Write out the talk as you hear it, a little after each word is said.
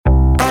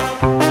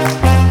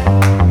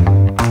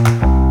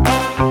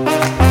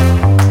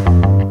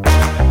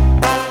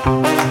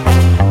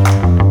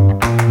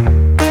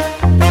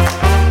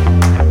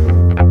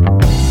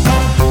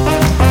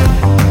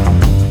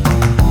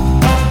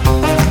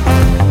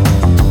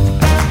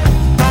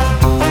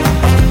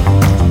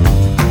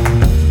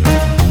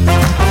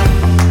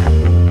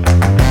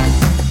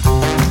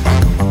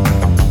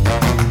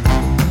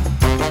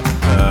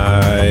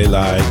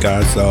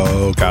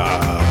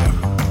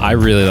Ahsoka. I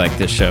really like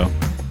this show.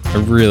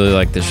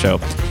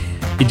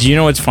 Do you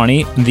know what's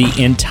funny? The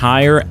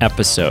entire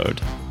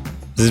episode,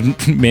 this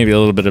is maybe a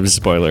little bit of a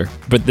spoiler,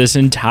 but this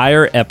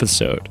entire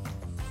episode,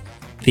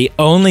 the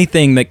only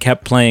thing that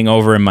kept playing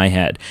over in my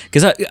head,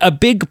 because a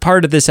big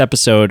part of this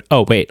episode,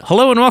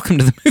 hello and welcome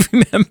to the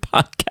Movie Man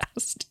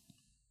Podcast.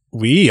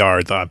 We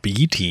are the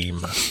B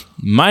team.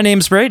 My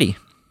name's Brady.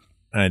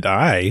 And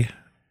I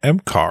am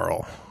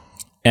Carl.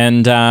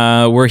 And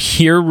we're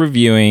here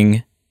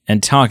reviewing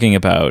and talking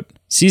about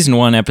Season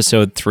 1,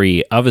 Episode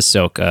 3 of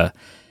Ahsoka,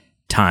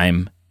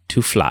 Time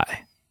to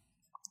Fly.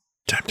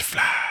 Time to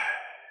fly.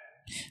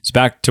 So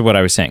back to what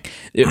I was saying.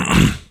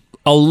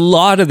 A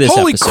lot of this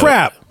Holy episode...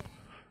 crap!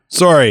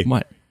 Sorry.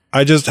 What?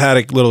 I just had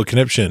a little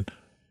conniption.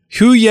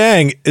 Hu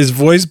Yang is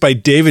voiced by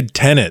David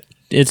Tennant.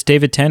 It's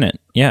David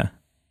Tennant, yeah.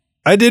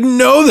 I didn't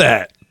know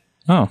that.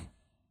 Oh,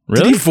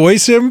 really? Did he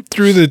voice him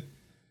through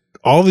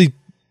all the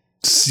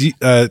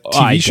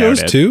TV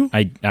shows too?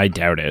 I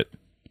doubt it.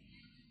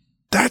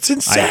 That's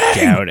insane. I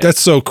doubt it. That's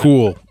so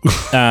cool.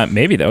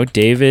 Maybe though,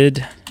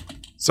 David.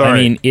 Sorry,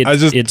 I mean,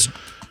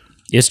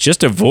 it's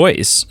just a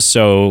voice,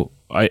 so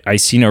I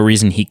see no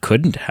reason he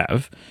couldn't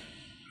have.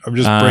 I'm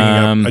just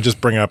bringing up. I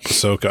just bring up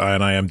Ahsoka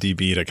on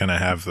IMDb to kind of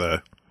have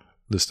the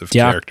list of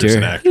characters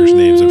and actors'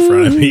 names in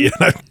front of me, and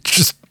I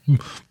just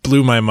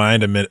blew my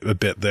mind a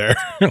bit there.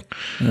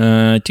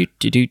 How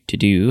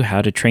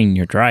to Train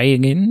Your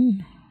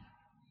Dragon.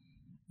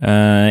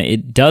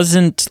 It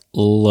doesn't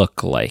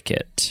look like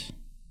it.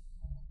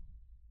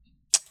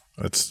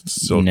 That's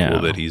so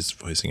cool that he's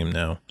voicing him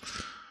now.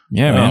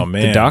 Yeah,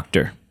 man. The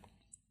Doctor.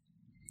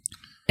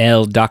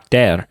 El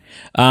Doctor.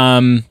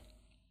 A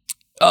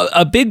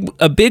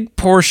big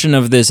portion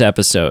of this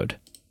episode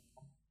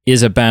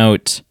is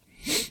about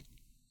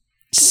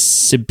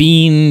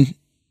Sabine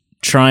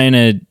trying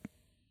to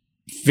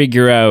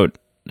figure out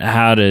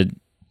how to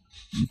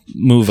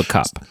move a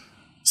cup.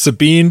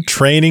 Sabine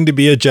training to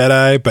be a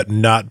Jedi, but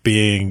not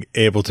being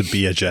able to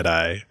be a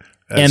Jedi.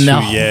 As Hu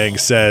Yang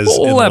says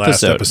in the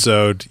last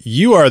episode,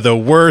 you are the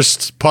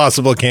worst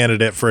possible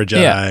candidate for a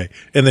Jedi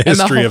in the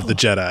history of the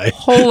Jedi.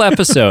 Whole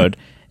episode.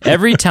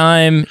 Every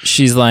time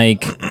she's got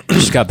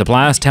the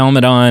blast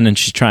helmet on and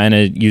she's trying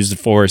to use the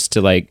Force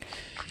to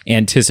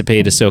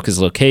anticipate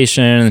Ahsoka's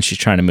location, and she's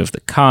trying to move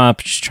the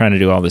cup, she's trying to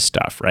do all this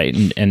stuff, right?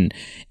 And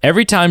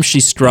every time she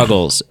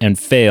struggles and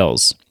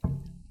fails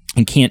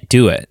and can't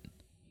do it,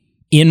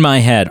 in my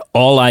head,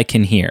 all I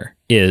can hear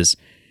is,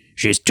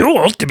 she's too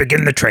old to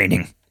begin the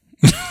training.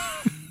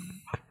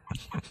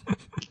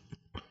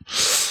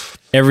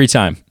 Every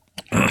time.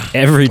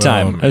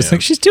 I was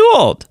like, she's too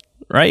old.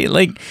 Right?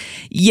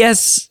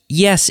 Yes,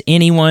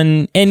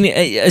 anyone, and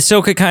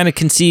Ahsoka kind of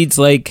concedes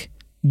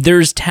there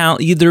is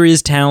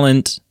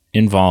talent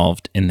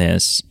involved in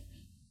this.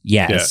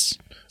 Yes.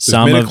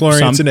 Yeah. There's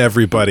midichlorians in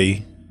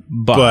everybody,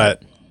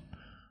 but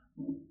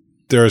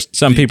there's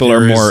some people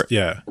are more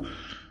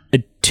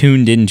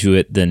tuned into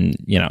it than,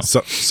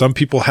 So, some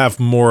people have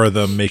more of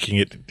them, making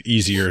it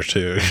easier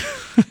to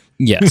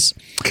yes.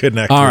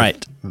 connect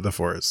with the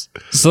Force.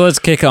 So let's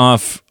kick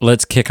off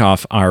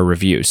our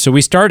review. So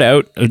we start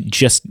out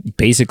just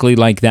basically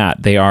like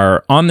that. They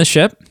are on the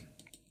ship,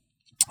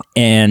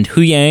 and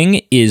Hu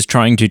Yang is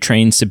trying to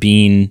train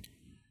Sabine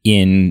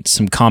in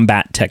some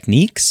combat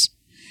techniques,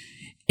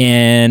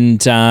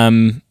 and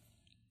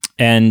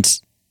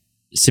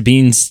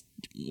Sabine's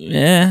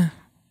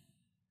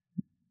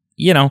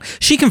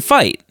she can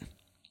fight.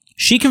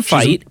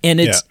 And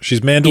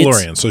she's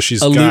Mandalorian, so she's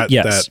got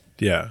that.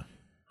 Yeah.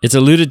 It's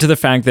alluded to the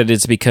fact that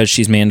it's because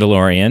she's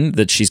Mandalorian,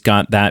 that she's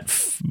got that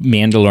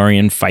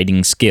Mandalorian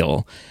fighting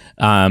skill.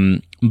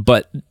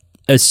 But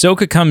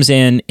Ahsoka comes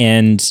in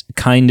and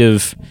kind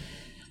of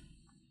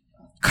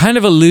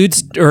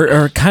alludes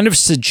or kind of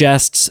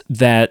suggests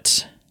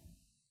that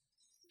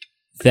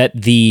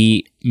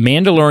the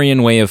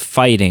Mandalorian way of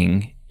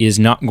fighting is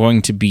not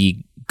going to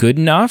be good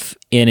enough,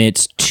 and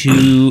it's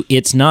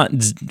not,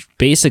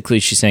 basically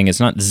she's saying it's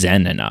not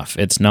zen enough.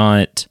 It's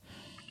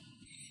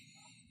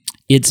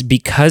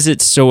because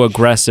it's so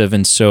aggressive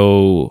and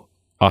so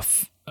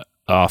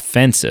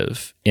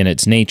offensive in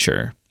its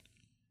nature.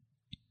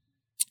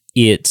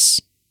 It's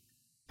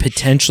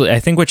potentially, I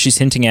think what she's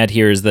hinting at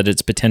here is that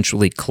it's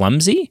potentially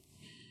clumsy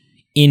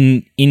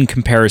in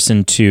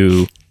comparison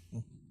to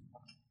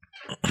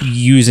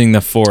using the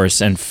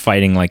Force and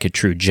fighting like a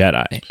true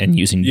Jedi and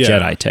using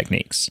Jedi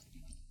techniques.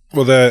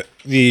 Well, the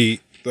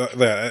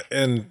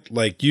and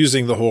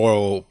using the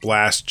whole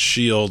blast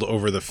shield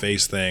over the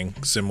face thing,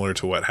 similar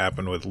to what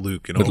happened with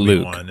Luke and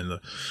Obi-Wan in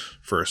the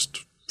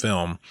first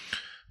film.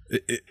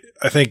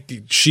 I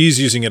think she's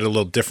using it a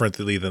little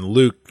differently than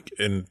Luke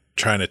in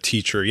trying to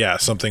teach her. Yeah,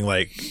 something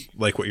like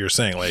what you're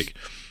saying.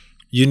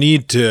 You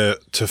need to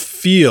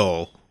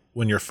feel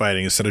when you're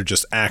fighting instead of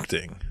just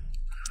acting.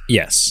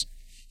 Yes.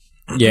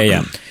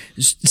 Yeah.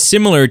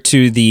 Similar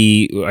to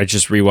I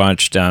just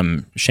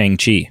rewatched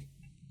Shang-Chi.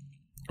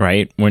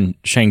 Right? When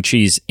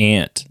Shang-Chi's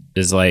aunt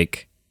is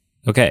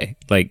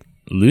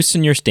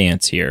loosen your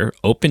stance here,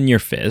 open your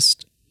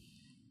fist,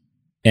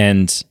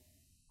 and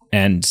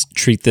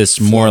treat this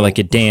more like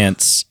a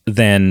dance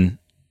than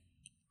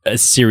a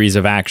series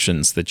of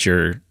actions that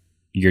you're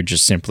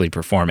just simply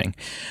performing.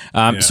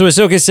 So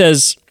Ahsoka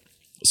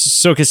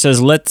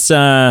says,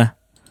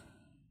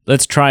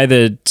 let's try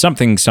the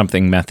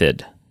something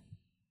method.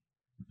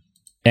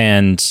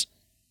 And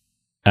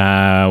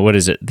what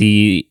is it?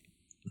 The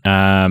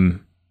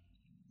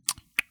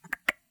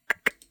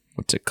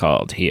what's it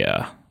called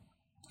here?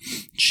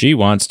 She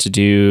wants to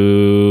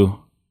do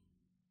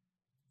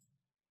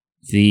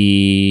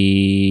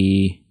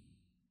the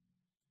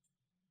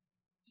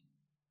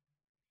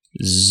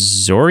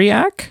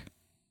Zoriac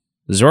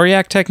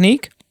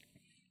technique.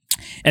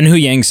 And Hu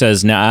Yang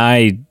says, "No,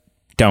 I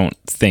don't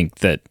think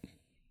that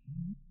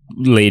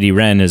Lady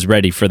Ren is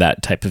ready for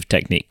that type of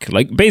technique."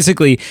 Like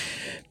basically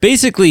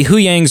Hu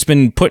Yang's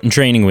been putting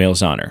training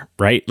wheels on her,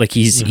 right? Like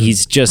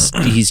he's just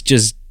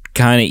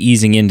kind of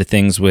easing into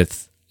things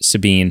with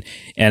Sabine,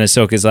 and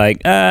Ahsoka's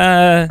like,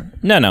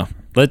 no.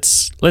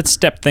 Let's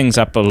step things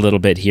up a little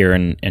bit here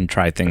and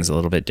try things a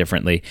little bit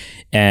differently.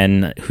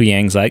 And Hu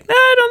Yang's like, "No,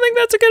 I don't think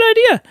that's a good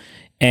idea."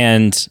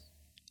 And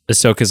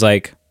Ahsoka's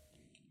like,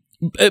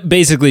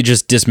 basically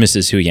just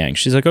dismisses Hu Yang.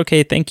 She's like,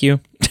 "Okay, thank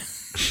you."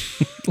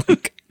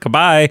 Like,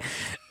 goodbye.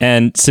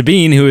 And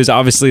Sabine, who is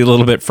obviously a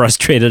little bit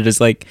frustrated, is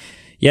like,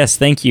 "Yes,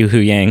 thank you, Hu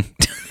Yang."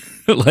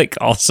 Like,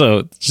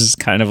 also just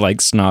kind of like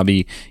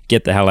snobby,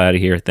 get the hell out of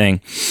here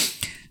thing.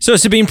 So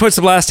Sabine puts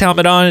the blast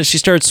helmet on and she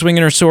starts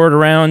swinging her sword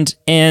around,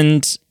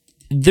 and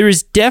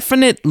there's a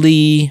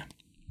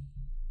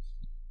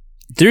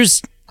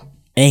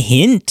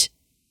hint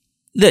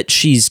that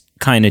she's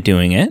kind of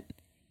doing it.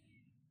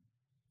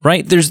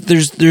 Right?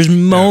 There's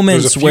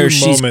moments where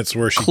she's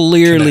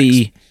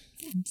clearly connects.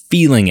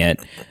 Feeling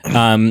it,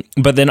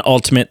 but then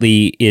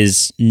ultimately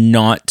is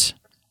not.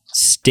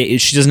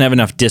 She doesn't have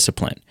enough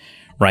discipline,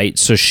 right?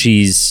 So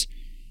she's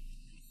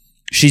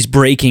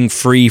breaking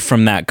free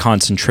from that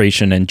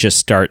concentration and just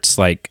starts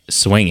like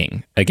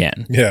swinging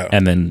again,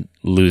 and then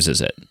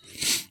loses it,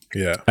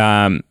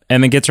 and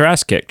then gets her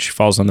ass kicked. She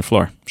falls on the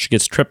floor. She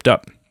gets tripped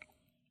up.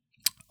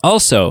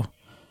 Also,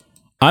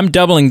 I'm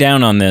doubling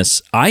down on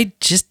this. I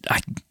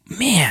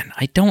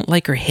don't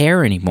like her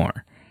hair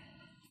anymore.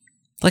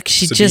 Like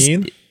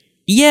Sabine?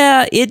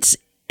 It's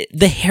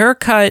the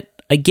haircut.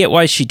 I get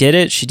why she did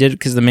it. She did it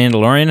because of the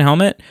Mandalorian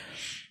helmet,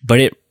 but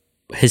it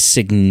has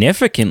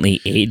significantly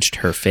aged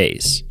her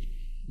face.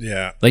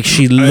 Yeah. Like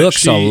she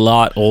looks a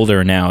lot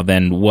older now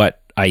than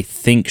what I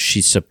think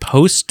she's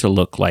supposed to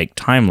look like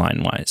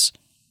timeline-wise.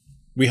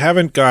 We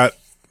haven't gotten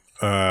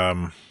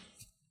a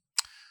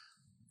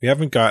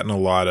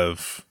lot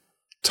of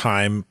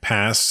time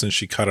passed since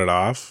she cut it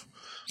off.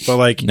 But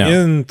like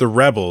in the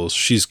Rebels,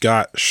 she's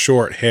got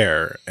short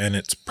hair and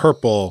it's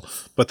purple,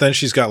 but then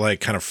she's got like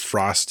kind of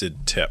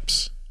frosted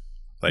tips.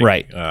 Like,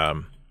 right.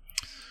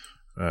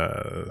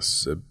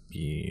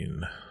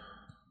 Sabine.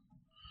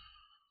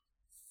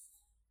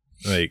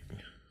 Like,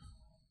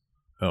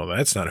 oh,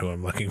 that's not who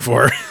I'm looking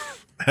for.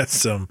 That's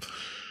some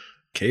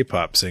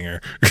K-pop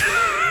singer.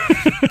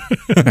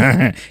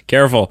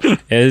 Careful.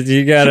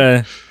 You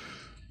gotta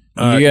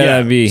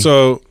be.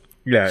 So,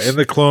 yeah, in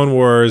the Clone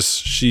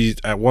Wars,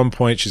 at one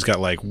point she's got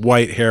like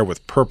white hair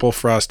with purple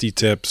frosty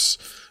tips.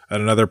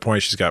 At another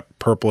point, she's got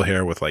purple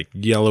hair with like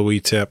yellowy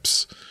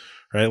tips.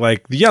 Right?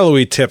 Like the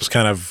yellowy tips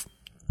kind of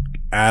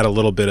add a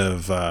little bit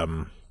of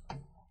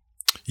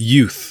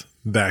youth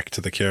back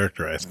to the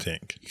character, I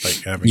think.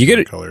 Like having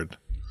it colored.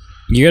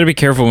 You got to be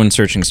careful when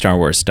searching Star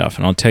Wars stuff,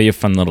 and I'll tell you a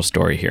fun little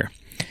story here.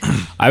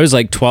 I was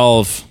like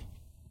 12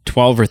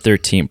 or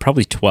 13,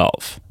 probably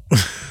 12.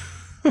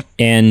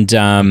 And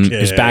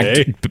it was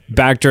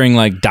back during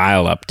like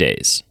dial-up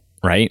days,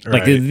 right?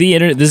 Like the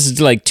internet. This is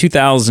like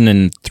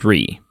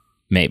 2003,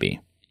 maybe.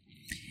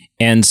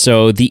 And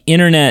so the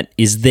internet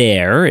is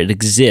there, it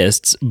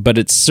exists, but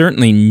it's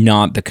certainly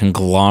not the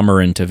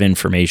conglomerate of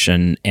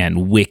information and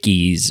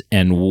wikis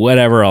and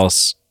whatever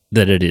else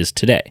that it is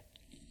today.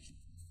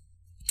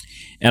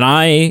 And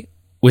I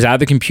was at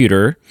the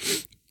computer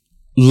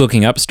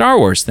looking up Star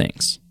Wars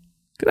things.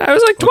 I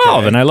was like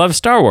 12 and I love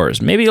Star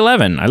Wars, maybe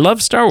 11. I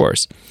love Star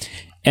Wars.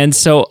 And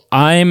so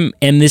and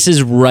this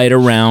is right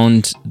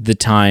around the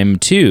time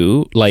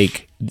too,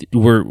 like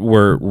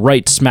we're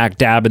right smack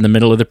dab in the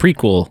middle of the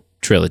prequel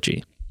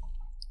trilogy.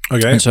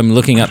 Okay. And so I'm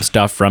looking up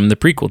stuff from the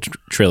prequel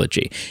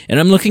trilogy, and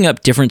I'm looking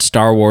up different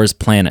Star Wars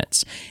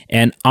planets,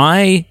 and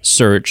I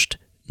searched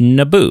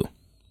Naboo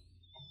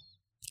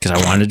because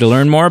I wanted to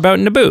learn more about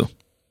Naboo.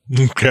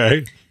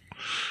 Okay.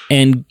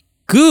 And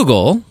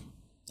Google,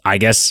 I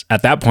guess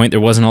at that point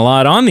there wasn't a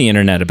lot on the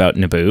internet about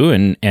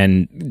Naboo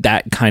and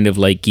that kind of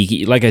like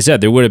geeky, like I said,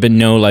 there would have been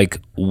no like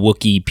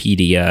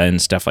Wikipedia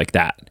and stuff like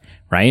that,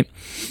 right?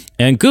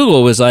 And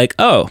Google was like,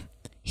 oh,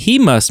 he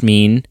must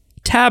mean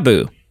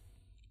taboo.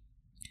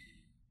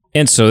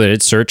 And so that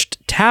it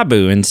searched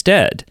taboo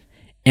instead.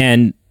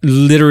 And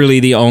literally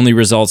the only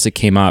results that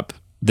came up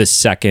the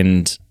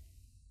second,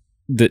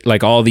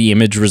 like all the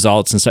image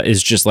results and stuff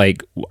is just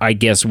like, I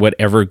guess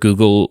whatever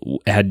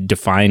Google had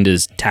defined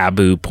as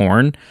taboo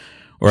porn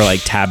or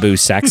like taboo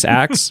sex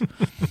acts.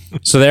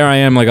 So there I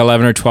am, like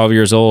 11 or 12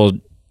 years old,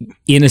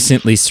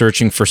 innocently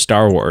searching for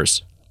Star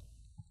Wars.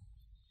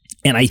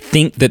 And I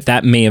think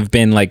that may have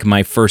been like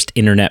my first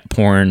internet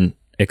porn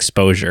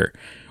exposure,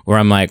 where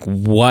I'm like,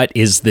 what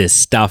is this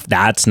stuff?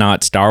 That's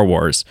not Star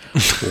Wars.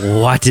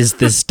 What is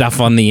this stuff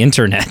on the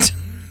internet?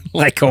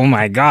 Like, oh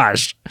my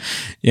gosh.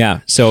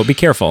 Yeah. So be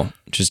careful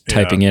just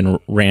typing in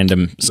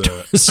random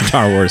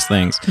Star Wars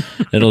things.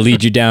 It'll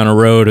lead you down a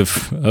road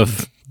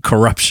of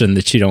corruption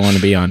that you don't want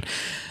to be on.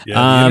 Yeah,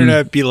 the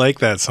internet be like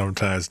that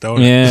sometimes,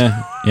 don't it?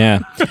 Yeah.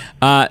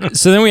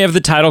 So then we have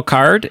the title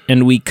card,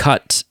 and we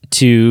cut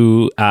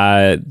to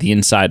the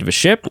inside of a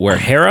ship where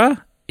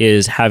Hera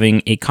is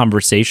having a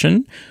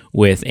conversation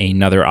with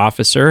another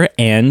officer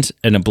and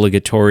an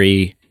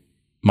obligatory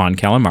Mon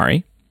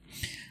Calamari.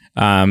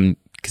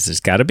 Because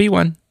there's got to be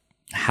one.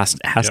 Has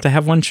to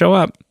have one show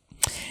up.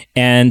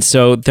 And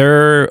so I'm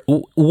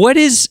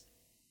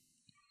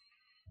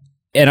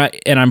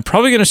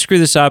probably going to screw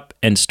this up,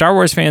 and Star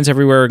Wars fans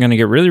everywhere are going to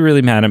get really,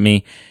 really mad at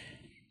me.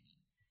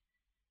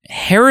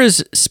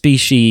 Hera's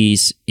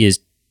species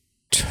is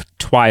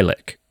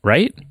Twi'lek,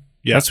 right?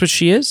 Yeah. That's what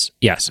she is?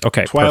 Yes.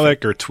 Okay.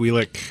 Twi'lek or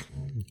Twi'lek.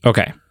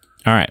 Okay.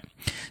 All right.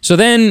 So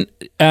then,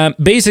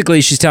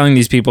 basically, she's telling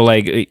these people,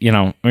 like, we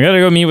gotta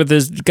go meet with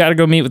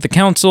the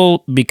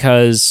council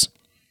because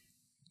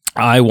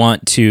I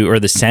want to, or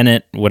the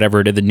Senate, whatever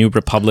it is, the New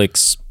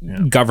Republic's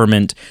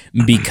government,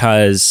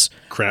 because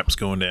crap's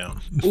going down.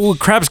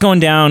 Crap's going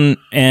down,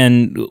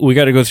 and we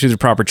got to go through the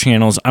proper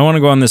channels. I want to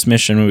go on this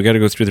mission. We got to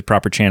go through the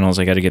proper channels.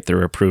 I got to get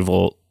their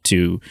approval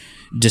to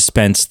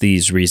dispense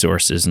these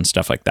resources and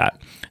stuff like that.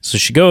 So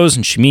she goes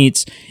and she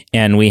meets,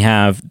 and we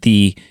have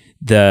a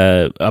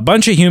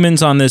bunch of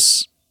humans on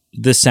this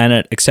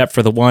Senate, except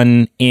for the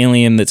one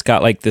alien that's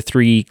got like the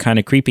three kind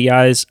of creepy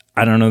eyes.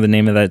 I don't know the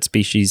name of that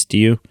species. Do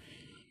you?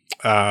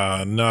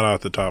 Not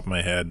off the top of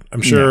my head.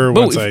 I'm sure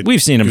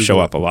we've seen him show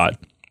up a lot.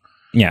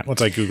 Yeah.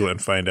 Once I Google it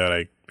and find out,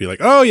 I'd be like,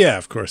 oh yeah,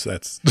 of course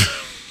that's.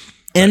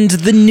 And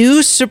the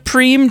new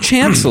Supreme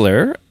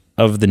Chancellor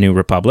of the New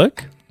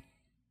Republic,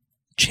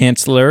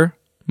 Chancellor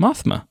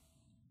Mothma.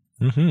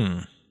 Mm-hmm.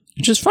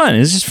 Which is fun.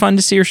 It's just fun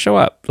to see her show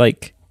up.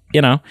 Like,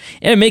 and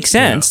it makes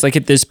sense, like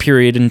at this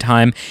period in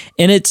time.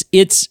 And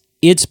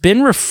it's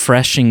been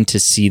refreshing to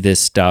see this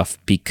stuff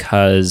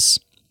because,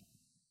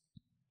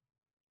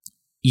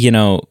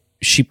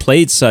 she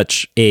played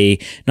such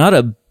not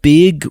a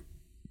big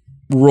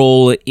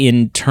role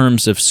in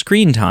terms of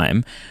screen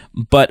time,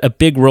 but a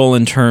big role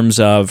in terms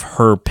of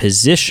her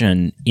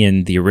position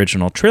in the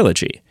original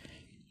trilogy,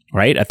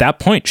 right? At that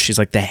point, she's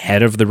like the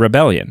head of the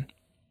rebellion.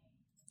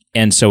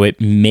 And so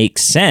it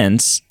makes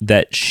sense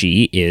that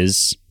she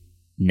is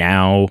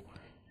now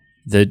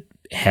the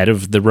head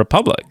of the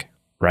Republic,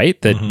 right?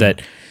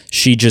 That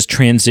she just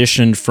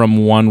transitioned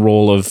from one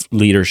role of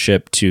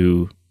leadership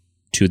to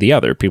the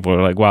other. People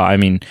are like, well, I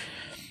mean,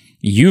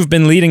 you've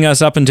been leading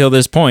us up until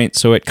this point,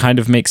 so it kind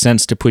of makes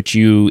sense to put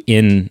you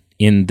in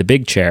the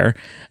big chair.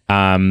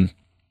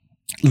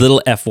 Little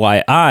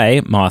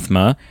FYI,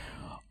 Mothma,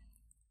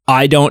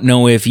 I don't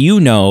know if you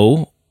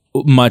know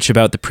much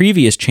about the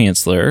previous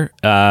chancellor,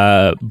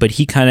 but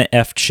he kind of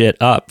effed shit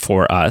up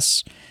for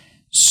us.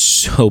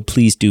 So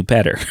please do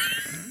better.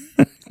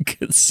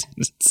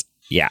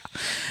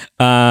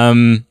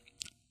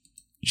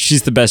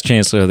 She's the best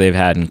chancellor they've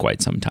had in quite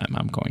some time.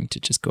 I'm going to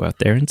just go out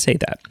there and say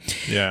that.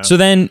 Yeah. So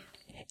then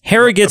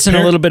Hera gets in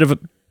a little bit of a...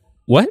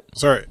 What?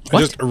 Sorry.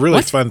 What? Just a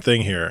really fun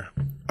thing here.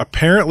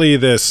 Apparently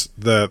the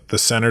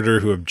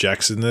senator who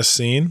objects in this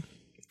scene,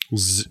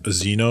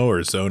 Zeno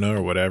or Zona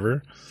or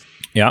whatever.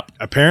 Yeah.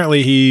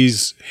 Apparently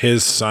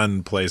his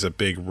son plays a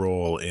big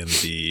role in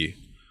the...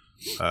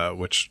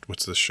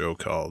 what's the show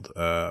called?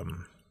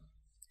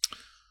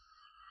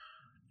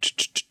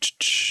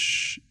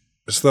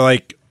 It's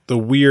the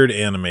weird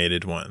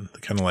animated one, the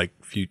kind of like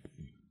few.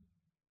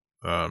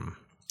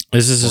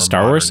 Is this a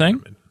Star Wars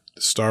thing?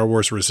 Star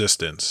Wars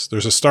Resistance.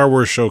 There's a Star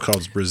Wars show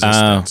called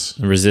Resistance.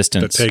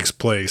 Resistance that takes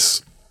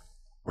place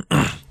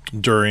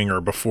during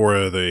or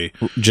before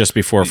just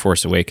before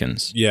Force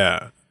Awakens.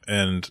 Yeah,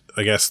 and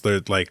I guess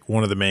they're like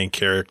one of the main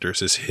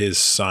characters is his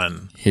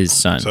son.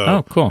 So,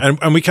 oh, cool.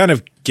 And we kind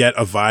of get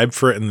a vibe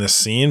for it in this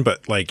scene,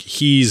 but like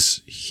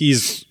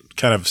he's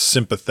kind of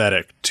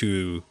sympathetic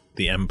to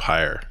the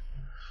Empire.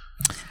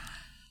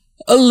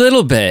 A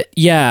little bit,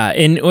 yeah.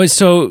 And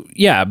so,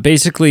 yeah,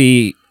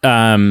 basically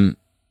Hera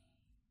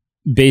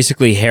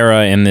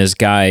and this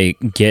guy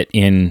get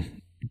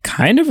in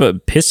kind of a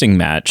pissing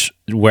match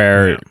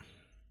where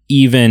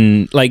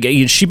even, like,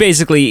 she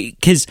basically,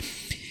 because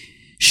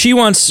she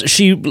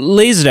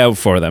lays it out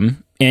for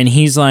them, and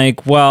he's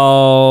like,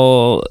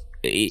 well,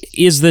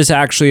 is this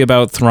actually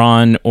about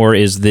Thrawn, or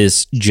is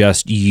this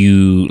just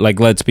you? Like,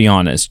 let's be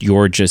honest,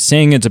 you're just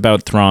saying it's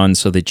about Thrawn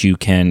so that you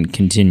can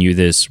continue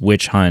this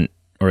witch hunt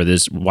or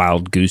this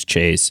wild goose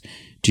chase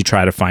to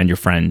try to find your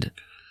friend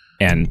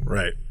and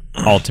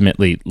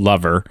ultimately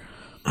lover,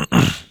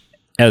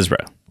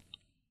 Ezra.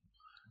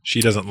 She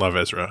doesn't love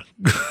Ezra.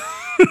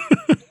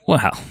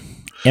 Well,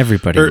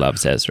 everybody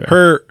loves Ezra.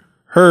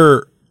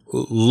 Her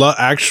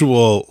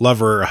actual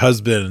lover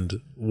husband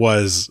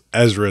was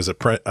Ezra's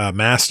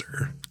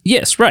master.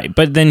 Yes, right.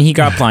 But then he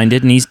got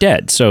blinded and he's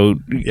dead. So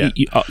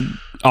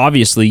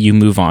obviously you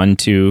move on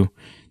to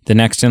the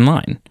next in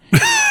line.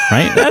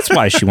 Right? That's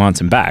why she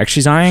wants him back.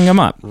 She's eyeing him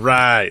up.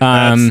 Right.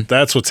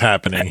 That's what's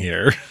happening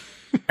here.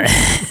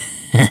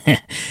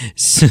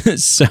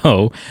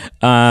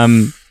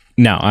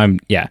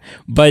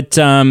 But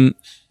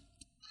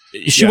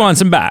she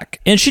wants him back,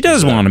 and she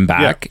does want him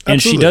back,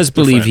 and she does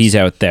believe he's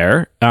out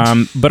there.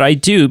 But I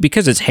do,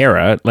 because it's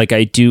Hera, like,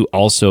 I do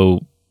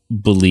also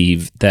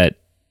believe that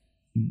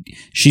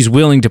she's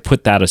willing to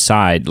put that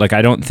aside. Like,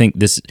 I don't think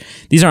these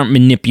aren't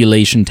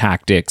manipulation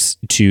tactics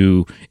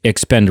to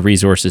expend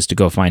resources to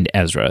go find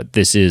Ezra.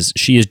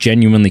 She is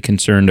genuinely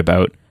concerned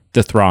about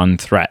the Thrawn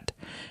threat.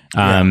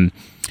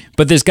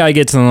 But this guy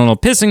gets in a little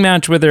pissing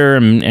match with her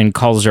and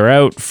calls her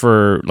out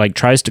for, like,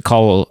 tries to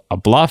call a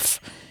bluff,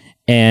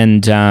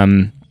 and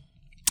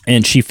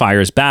she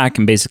fires back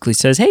and basically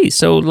says, "Hey,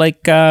 so,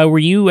 like, were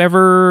you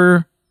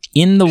ever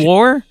in the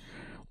war,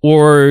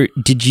 or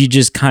did you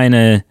just kind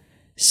of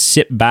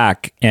sit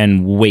back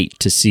and wait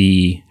to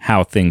see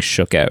how things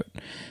shook out?"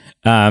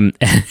 And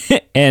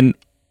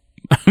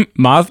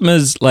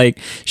Mothma's like,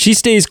 she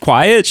stays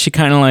quiet. She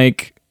kind of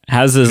like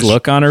has this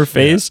look on her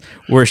face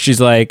where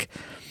she's like,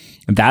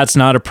 "That's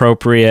not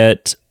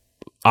appropriate.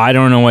 I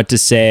don't know what to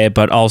say,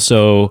 but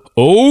also,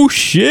 oh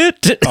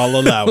shit, I'll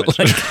allow it."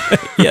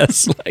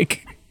 Yes,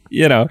 like,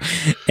 you know.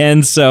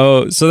 And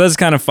so that's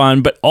kind of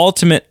fun, but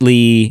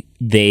ultimately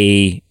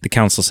the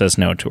council says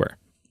no to her.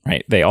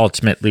 Right?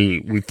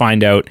 We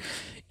find out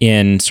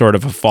in sort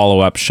of a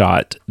follow-up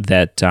shot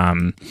that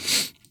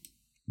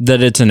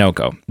that it's a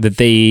no-go. That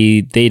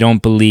they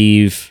don't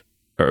believe,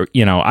 or,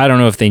 you know, I don't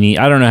know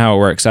how it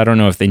works. I don't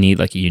know if they need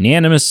like a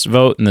unanimous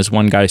vote and this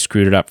one guy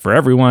screwed it up for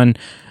everyone.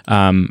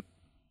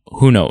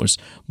 Who knows?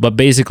 But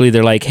basically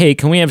they're like, "Hey,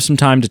 can we have some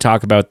time to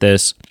talk about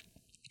this?"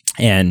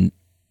 And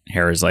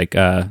Hera's like,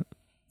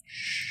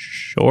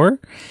 sure.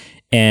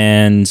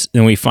 And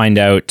then we find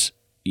out,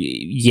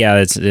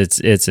 yeah,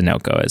 it's a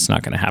no-go. It's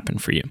not going to happen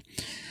for you.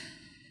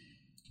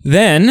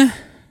 Then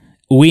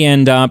we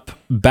end up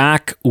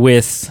back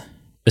with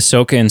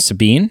Ahsoka and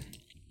Sabine,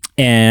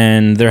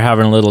 and they're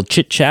having a little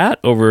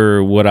chit-chat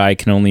over what I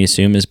can only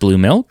assume is blue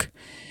milk.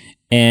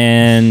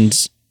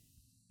 And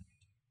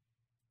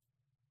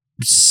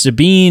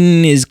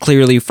Sabine is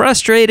clearly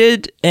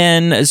frustrated,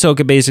 and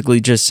Ahsoka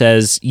basically just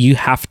says, "You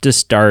have to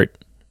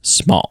start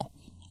small,"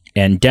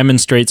 and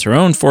demonstrates her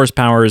own force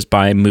powers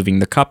by moving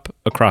the cup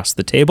across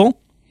the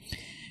table,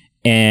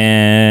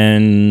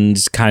 and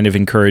kind of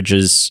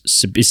encourages,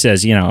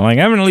 says, you know, like,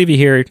 "I'm going to leave you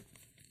here.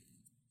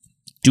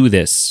 Do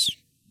this.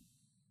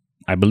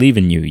 I believe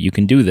in you. You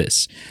can do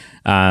this."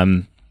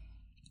 And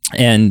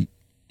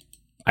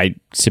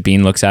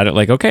Sabine looks at it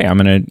like, "Okay, I'm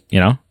going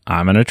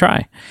to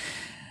try."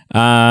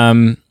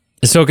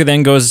 Ahsoka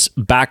then goes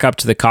back up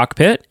to the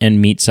cockpit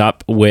and meets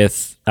up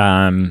with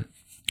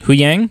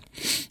Huyang,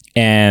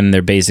 and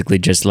they're basically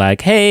just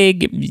like, "Hey,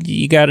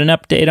 you got an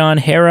update on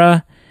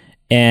Hera?"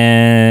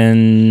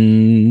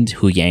 And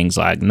Huyang's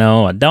like,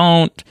 "No, I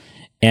don't."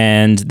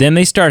 And then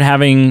they start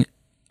having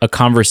a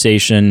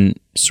conversation,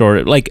 sort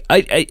of like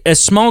a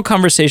small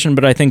conversation,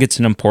 but I think it's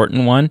an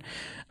important one,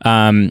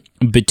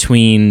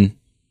 between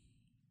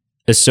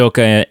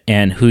Ahsoka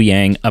and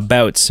Huyang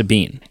about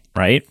Sabine,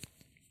 right?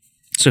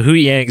 So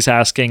Huyang's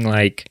asking,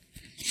 like,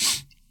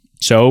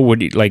 "So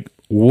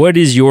what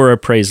is your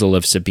appraisal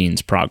of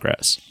Sabine's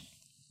progress?"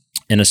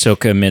 And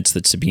Ahsoka admits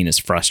that Sabine is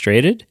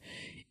frustrated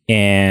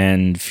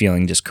and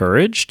feeling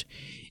discouraged,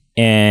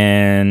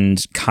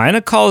 and kind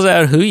of calls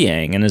out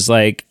Huyang and is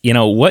like, "You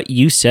know, what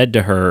you said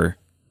to her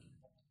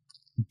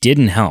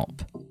didn't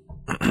help."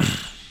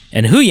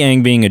 And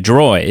Huyang, being a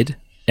droid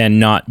and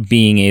not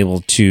being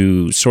able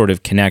to sort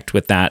of connect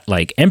with that,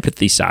 like,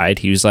 empathy side,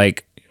 he was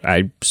like,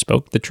 "I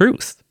spoke the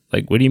truth.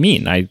 Like, what do you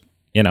mean?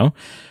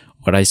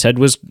 What I said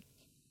was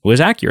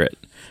accurate."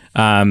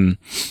 And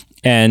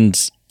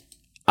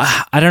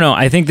I don't know.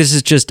 I think this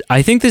is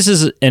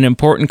an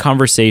important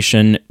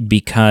conversation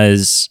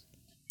because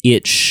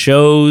it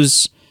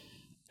shows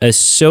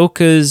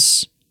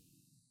Ahsoka's,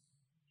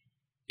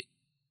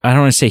 I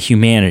don't want to say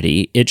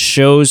humanity. It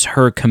shows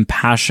her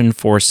compassion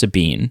for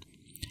Sabine,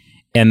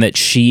 and that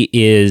she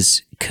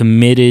is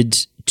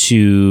committed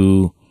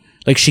to,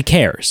 like, she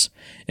cares.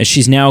 And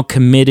she's now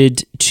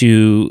committed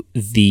to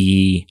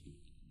the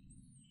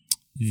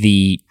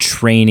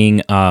training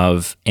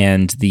of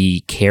and the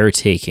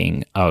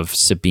caretaking of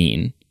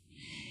Sabine.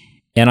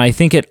 And I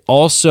think it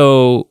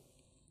also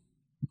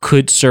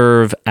could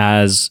serve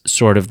as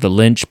sort of the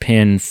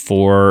linchpin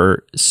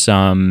for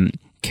some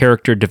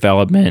character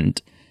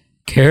development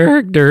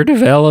and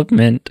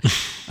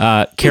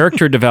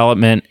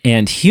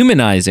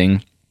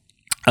humanizing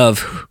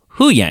of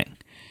Huyang,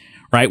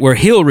 right? Where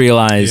he'll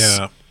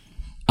realize,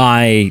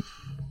 I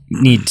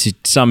need to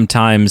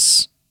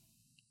sometimes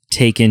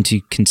take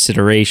into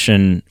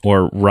consideration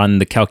or run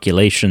the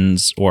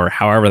calculations, or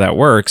however that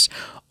works,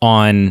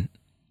 on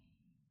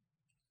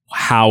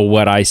how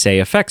what I say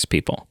affects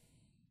people,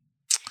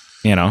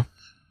 you know?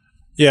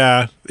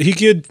 Yeah, he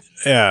could.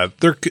 Yeah,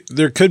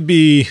 there could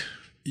be.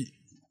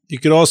 You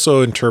could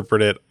also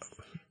interpret it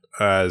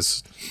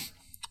as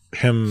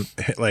him,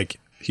 like,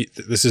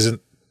 this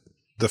isn't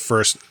the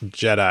first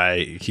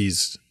Jedi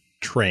he's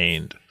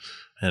trained,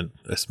 and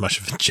as much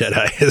of a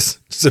Jedi as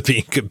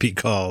Sabine could be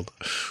called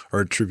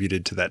or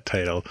attributed to that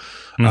title.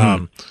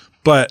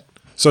 But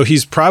so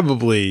he's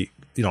probably,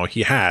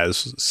 he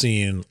has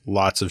seen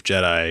lots of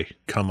Jedi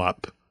come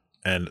up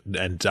and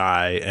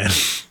die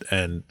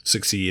and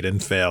succeed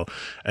and fail,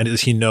 and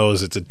he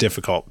knows it's a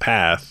difficult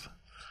path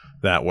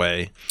that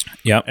way.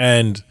 Yeah,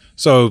 and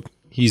so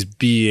he's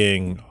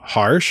being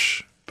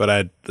harsh,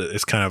 but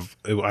it's kind of,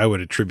 I would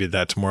attribute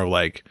that to more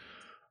like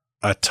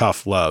a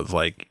tough love.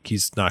 Like,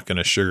 he's not going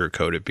to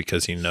sugarcoat it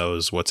because he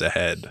knows what's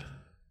ahead.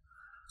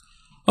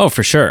 Oh,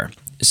 for sure.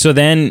 So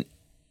then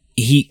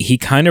he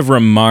kind of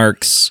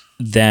remarks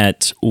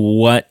that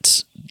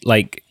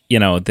they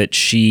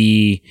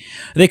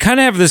kind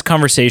of have this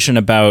conversation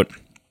about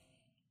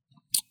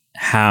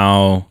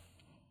how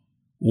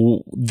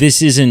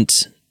this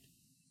isn't,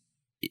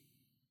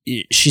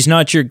 she's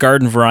not your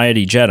garden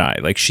variety Jedi.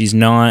 Like, she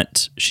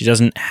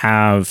doesn't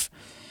have,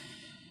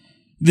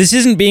 this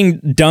isn't being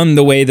done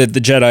the way that the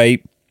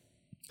Jedi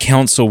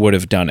Council would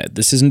have done it.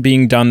 This isn't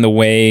being done the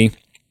way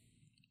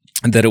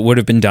that it would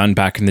have been done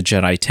back in the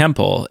Jedi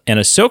Temple. And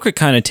Ahsoka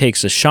kind of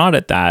takes a shot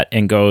at that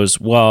and goes,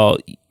 well,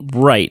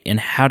 right. And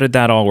how did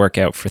that all work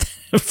out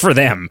for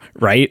them,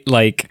 right?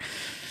 Like,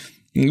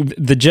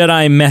 the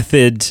Jedi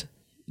method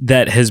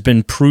that has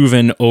been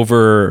proven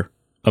over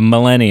a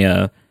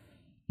millennia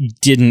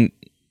didn't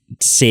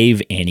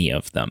save any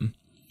of them.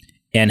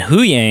 And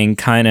Hu Yang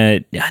kind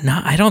of,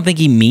 I don't think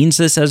he means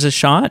this as a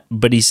shot,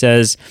 but he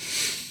says,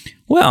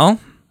 well,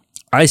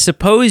 I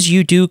suppose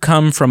you do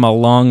come from a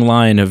long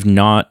line of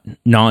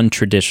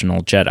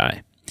non-traditional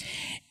Jedi.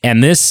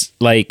 And this,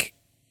 like,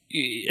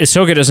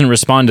 Ahsoka doesn't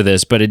respond to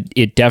this, but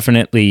it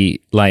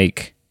definitely,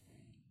 like,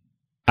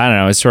 I don't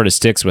know, it sort of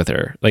sticks with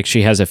her. Like,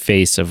 she has a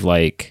face of,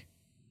 like,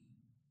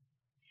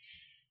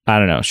 I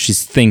don't know,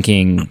 she's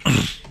thinking,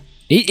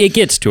 it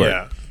gets to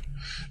her.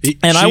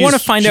 And I want to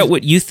find out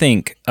what you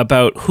think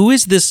about who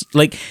is this,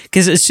 like,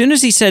 because as soon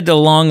as he said the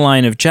long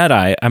line of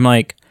Jedi, I'm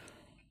like,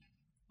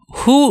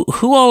 who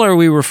all are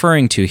we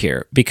referring to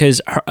here? Because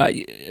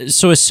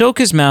so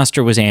Ahsoka's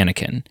master was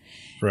Anakin,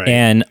 right?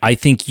 And I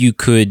think you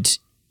could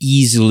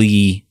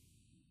easily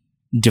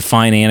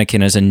define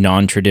Anakin as a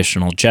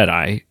non-traditional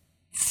Jedi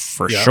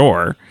for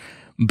sure,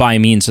 by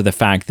means of the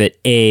fact that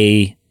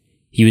he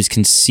was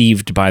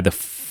conceived by the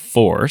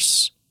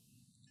Force.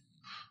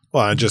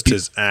 Well, and just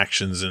his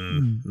actions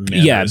and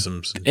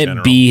mannerisms in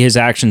general. His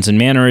actions and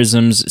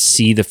mannerisms.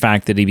 C, the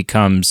fact that he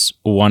becomes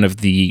one of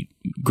the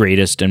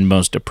greatest and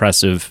most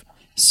oppressive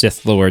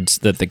Sith Lords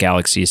that the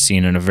galaxy has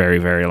seen in a very,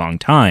 very long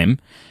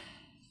time.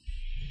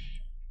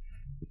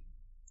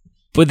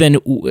 But then,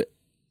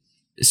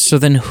 so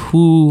then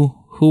who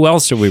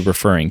else are we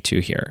referring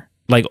to here?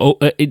 Like,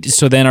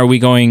 so then are we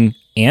going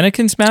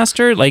Anakin's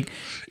master? Like,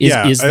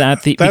 is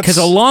that because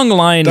a long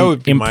line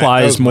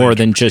implies more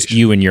than just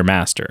you and your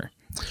master?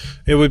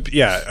 It would,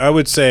 I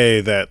would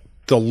say that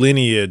the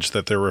lineage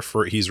that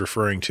he's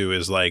referring to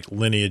is like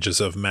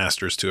lineages of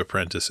masters to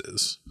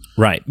apprentices.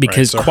 Right,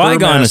 because so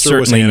Qui-Gon is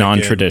certainly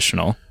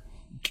non-traditional.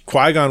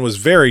 Qui-Gon was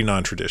very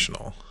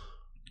non-traditional.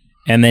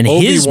 And then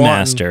his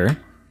master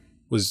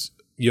was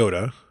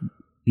Yoda.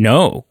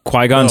 No,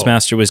 Qui-Gon's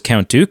master was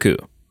Count Dooku.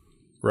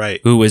 Right.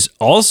 Who was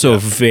also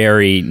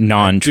very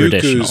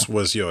non-traditional. Dooku's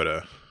was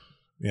Yoda.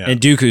 Yeah. And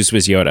Dooku's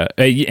was Yoda.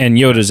 And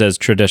Yoda's as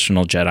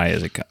traditional Jedi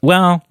as it comes.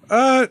 Well,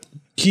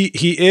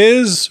 he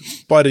is,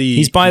 but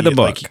he's by the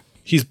book.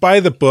 He's by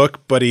the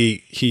book, but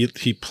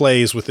he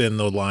plays within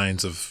the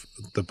lines of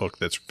the book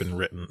that's been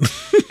written.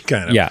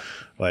 Kind of. Yeah.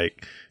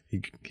 Like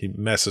he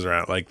messes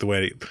around, like the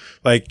way,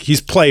 like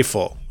he's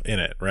playful in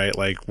it, right?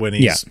 Like when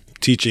he's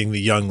teaching the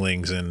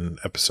younglings in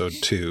episode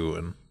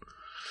 2,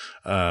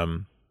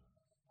 and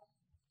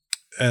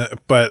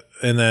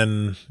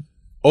then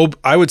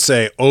I would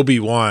say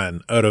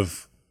Obi-Wan,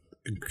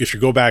 if you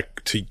go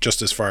back to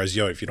just as far as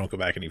Yoda, if you don't go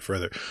back any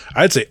further,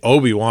 I'd say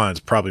Obi-Wan's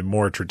probably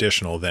more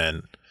traditional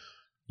than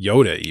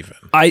Yoda even.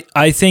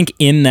 I think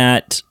in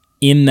that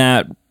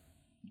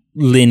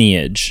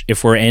lineage,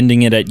 if we're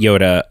ending it at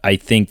Yoda, I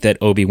think that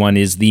Obi-Wan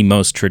is the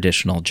most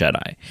traditional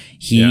Jedi.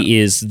 He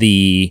is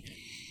the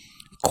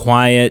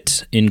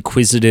quiet,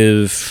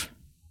 inquisitive,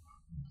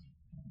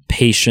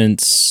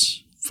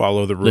 patience,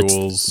 follow the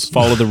rules,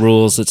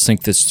 let's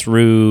think this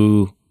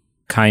through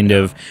kind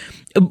of,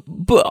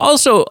 but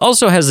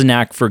also has a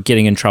knack for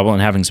getting in trouble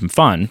and having some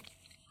fun,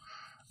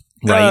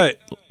 right?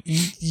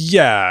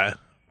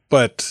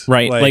 But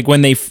right, like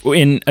when they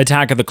in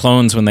Attack of the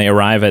Clones, when they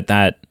arrive at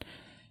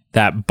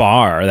that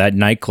bar, that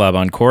nightclub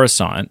on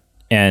Coruscant,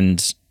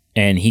 and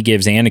he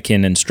gives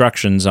Anakin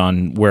instructions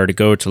on where to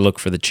go to look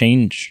for the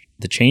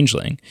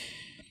changeling,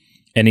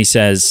 and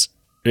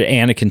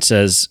Anakin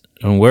says,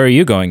 "And where are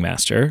you going,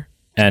 Master?"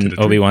 And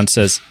Obi-Wan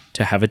says,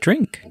 "To have a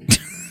drink."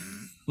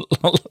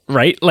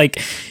 right? Like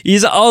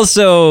he's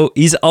also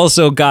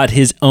got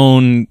his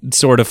own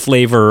sort of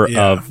flavor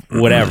of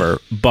whatever,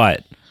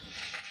 but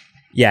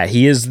yeah,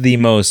 he is the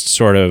most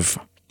sort of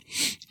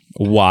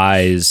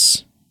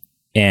wise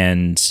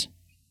and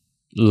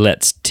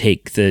let's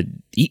take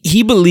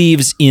he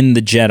believes in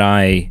the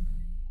Jedi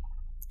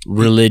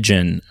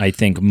religion, I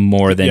think,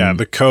 more than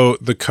the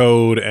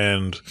code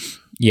and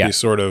the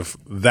sort of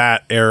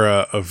that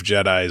era of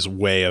Jedi's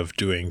way of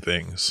doing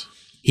things.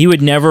 He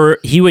would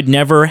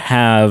never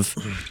have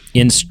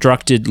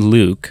instructed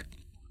Luke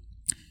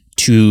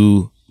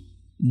to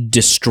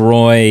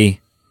destroy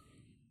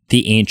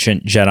the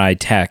ancient Jedi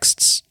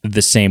texts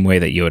the same way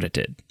that Yoda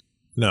did.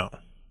 No.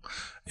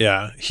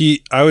 Yeah,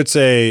 I would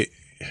say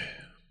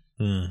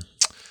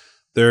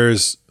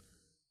there's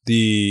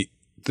the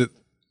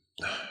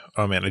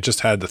oh man, I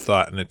just had the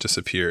thought and it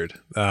disappeared.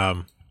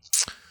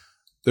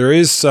 There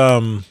is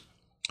some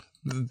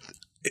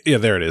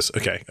there it is.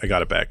 Okay, I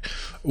got it back.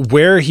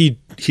 Where he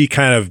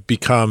kind of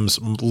becomes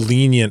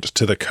lenient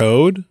to the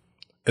code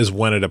is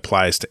when it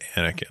applies to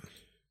Anakin.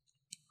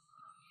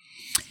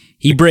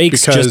 He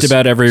breaks just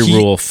about every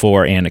rule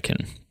for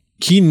Anakin.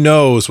 He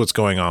knows what's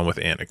going on with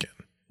Anakin,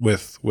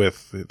 with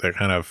the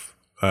kind of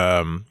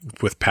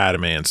with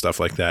Padme and stuff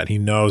like that. He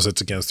knows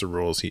it's against the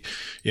rules.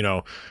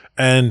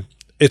 And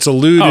it's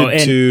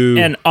alluded to,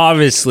 and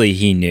obviously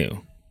he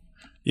knew.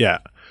 Yeah,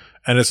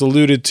 and it's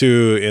alluded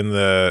to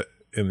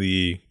in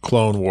the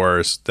Clone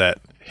Wars that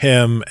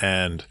him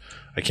and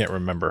I can't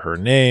remember her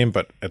name,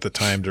 but at the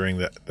time during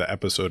the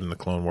episode in the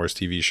Clone Wars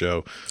TV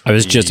show, I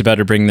was just about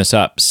to bring this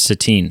up.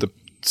 Satine.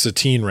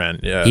 Satine Wren,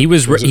 yeah. He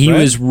was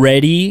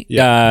ready.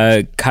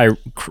 Yeah.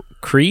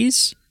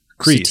 Kryze?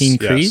 Satine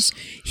Kryze. Yes.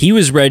 He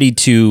was ready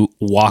to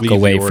walk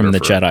away from the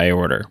Jedi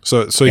Order.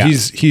 So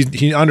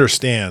he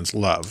understands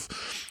love.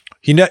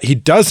 He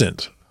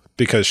doesn't,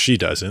 because she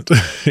doesn't,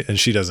 and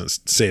she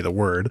doesn't say the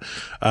word.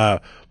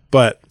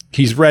 But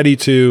he's ready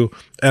to,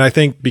 and I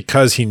think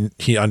because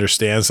he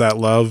understands that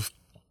love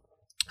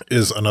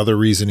is another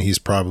reason he's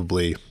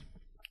probably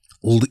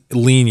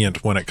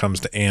lenient when it comes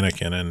to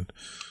Anakin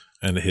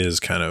and his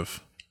kind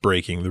of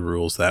breaking the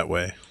rules that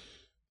way.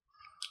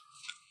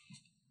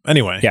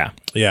 Anyway. Yeah.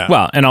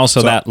 Well, and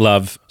also that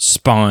love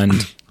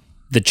spawned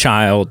the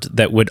child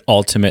that would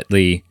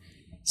ultimately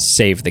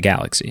save the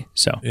galaxy.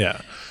 So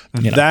yeah.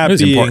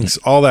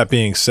 All that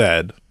being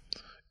said,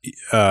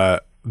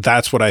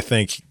 that's what I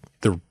think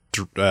our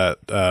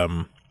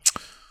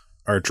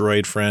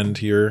droid friend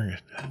here,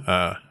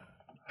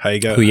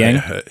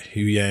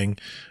 Huyang,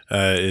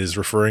 is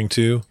referring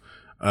to.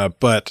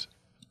 But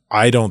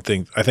I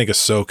think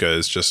Ahsoka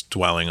is just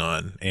dwelling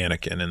on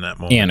Anakin in that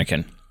moment.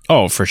 Anakin.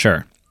 Oh, for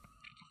sure.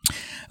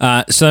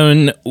 So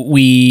then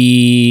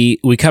we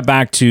cut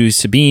back to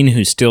Sabine,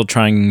 who's still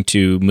trying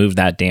to move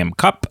that damn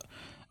cup.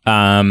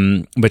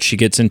 But she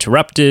gets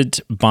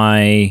interrupted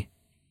by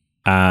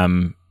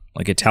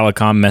like a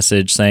telecom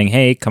message saying,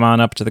 "Hey, come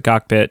on up to the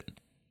cockpit."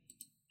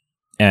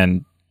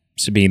 And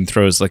Sabine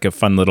throws like a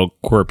fun little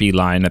quirky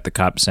line at the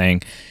cup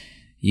saying,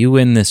 "You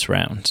win this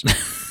round,"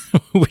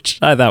 which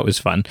I thought was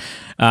fun.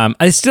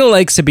 I still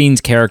like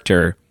Sabine's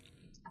character.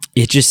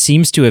 It just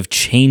seems to have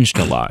changed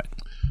a lot.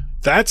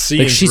 That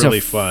seems really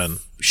fun.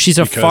 She's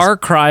a far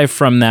cry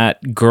from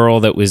that girl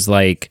that was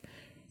like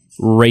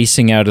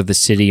racing out of the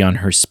city on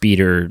her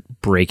speeder,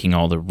 breaking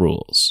all the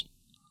rules.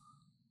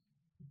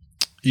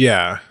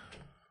 Yeah.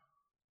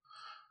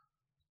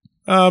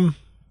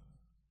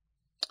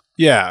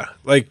 Yeah,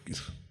 like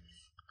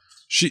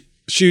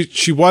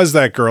she was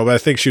that girl, but I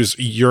think she was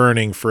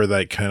yearning for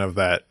like kind of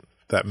that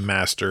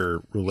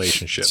master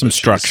relationship, some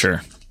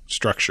structure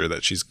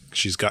that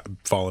she's got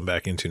fallen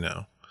back into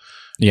now.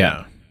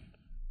 Yeah.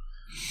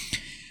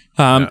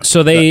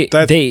 So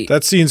that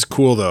scene's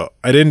cool though.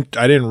 I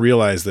didn't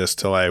realize this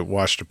till I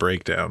watched a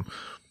breakdown,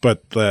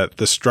 but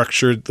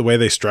the way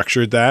they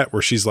structured that,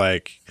 where she's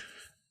like,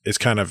 it's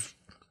kind of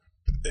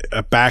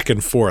a back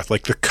and forth.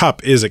 Like the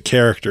cup is a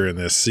character in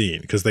this scene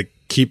because they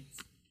keep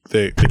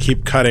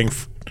cutting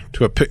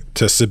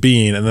to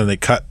Sabine, and then they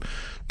cut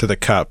to the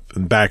cup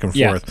and back and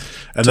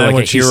forth. And then like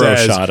when she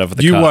says,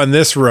 "You won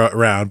this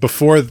round,"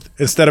 before,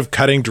 instead of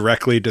cutting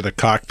directly to the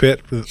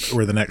cockpit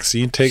where the next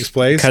scene takes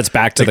place, cuts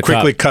back to the cup. They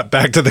quickly cut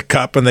back to the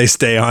cup and they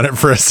stay on it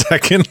for a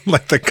second,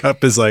 like the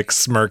cup is like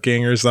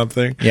smirking or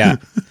something. Yeah,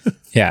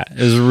 yeah, it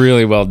was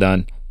really well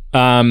done.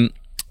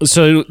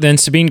 So then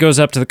Sabine goes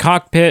up to the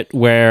cockpit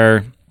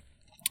where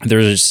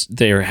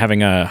they're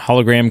having a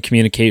hologram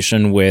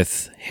communication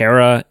with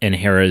Hera, and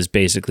Hera is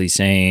basically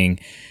saying,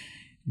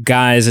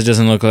 "Guys, it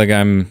doesn't look like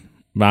I'm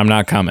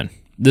not coming."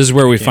 This is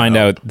where we find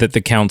out that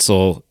the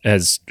council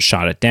has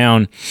shot it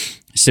down.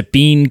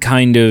 Sabine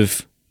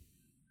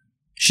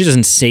she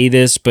doesn't say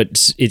this,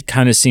 but it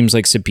kind of seems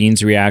like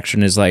Sabine's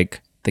reaction is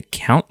like,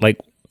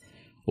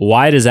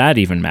 why does that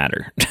even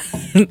matter?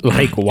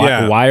 Like,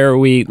 why are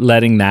we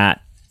letting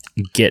that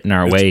get in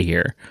our way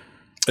here?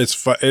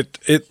 It's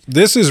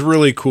this is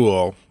really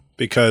cool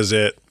because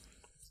it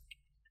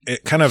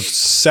kind of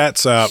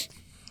sets up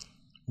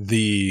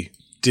the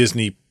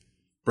Disney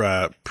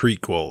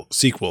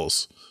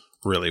sequels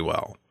really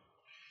well.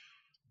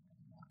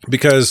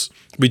 Because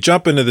we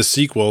jump into the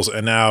sequels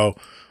and now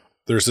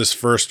there's this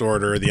First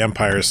Order, the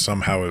Empire has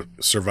somehow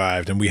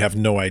survived and we have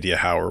no idea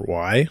how or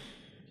why.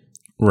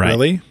 Right.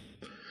 Really?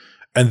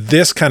 And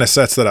this kind of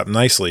sets that up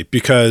nicely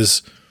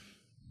because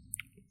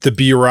the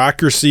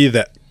bureaucracy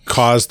that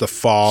caused the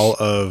fall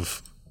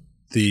of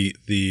the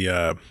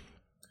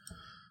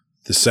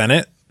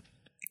Senate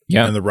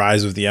and the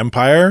rise of the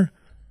Empire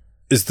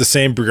is the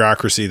same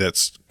bureaucracy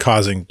that's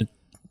causing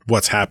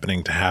what's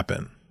happening to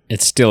happen.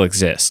 It still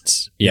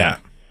exists. Yeah.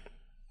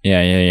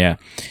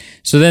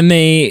 So then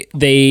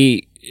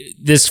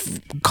this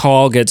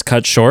call gets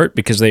cut short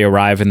because they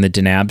arrive in the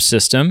Denab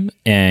system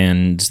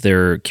and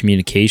their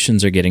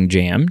communications are getting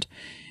jammed.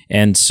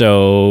 And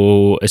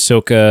so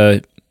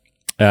Ahsoka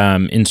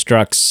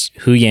instructs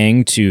Hu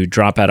Yang to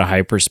drop out of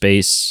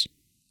hyperspace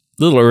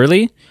a little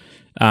early.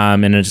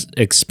 And it's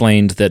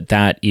explained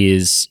that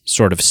is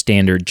sort of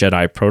standard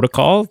Jedi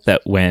protocol,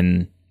 that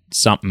when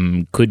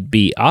something could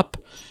be up,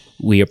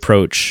 we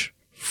approach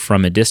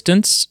from a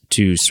distance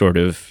to sort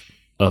of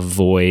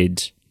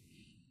avoid,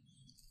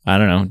 I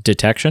don't know,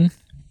 detection,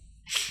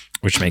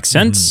 which makes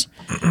sense.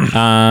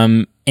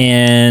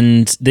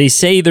 And they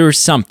say there's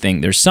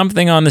something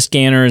on the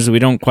scanners. We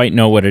don't quite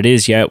know what it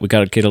is yet. We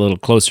got to get a little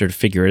closer to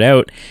figure it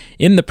out.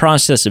 In the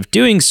process of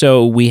doing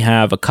so, we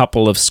have a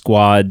couple of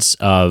squads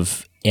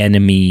of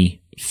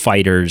enemy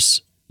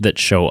fighters that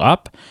show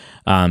up.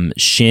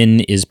 Shin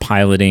is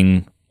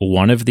piloting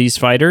one of these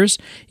fighters.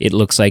 It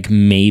looks like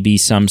maybe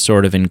some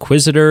sort of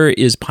Inquisitor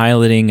is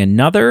piloting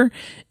another.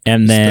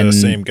 And then the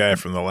same guy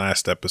from the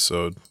last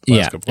episode.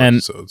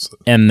 Episodes.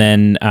 And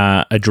then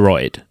a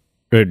droid.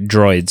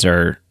 Droids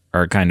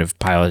are kind of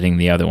piloting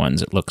the other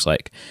ones, it looks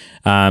like.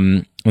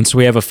 And so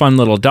we have a fun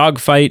little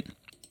dogfight.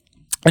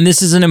 And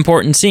this is an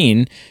important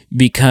scene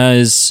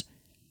because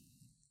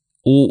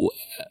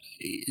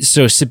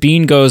so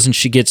Sabine goes and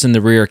she gets in the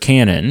rear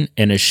cannon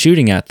and is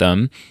shooting at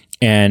them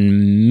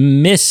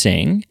and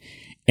missing,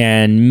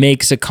 and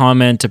makes a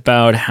comment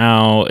about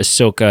how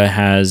Ahsoka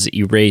has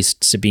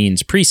erased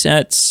Sabine's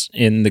presets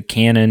in the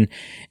canon,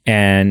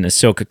 and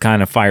Ahsoka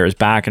kind of fires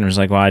back and was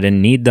like, well, I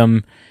didn't need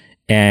them.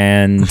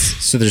 And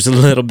so there's a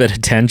little bit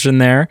of tension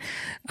there.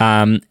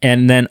 And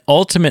then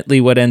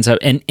ultimately what ends up,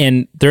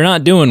 and they're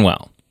not doing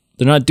well.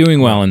 They're not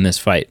doing well in this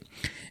fight.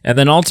 And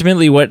then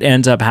ultimately what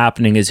ends up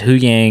happening is Hu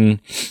Yang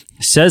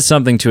says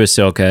something to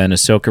Ahsoka, and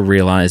Ahsoka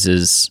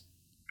realizes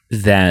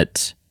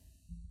that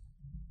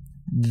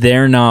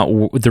they're not,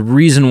 the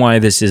reason why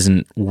this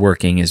isn't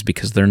working is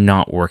because they're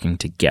not working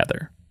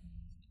together.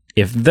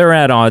 If they're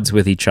at odds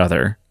with each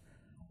other,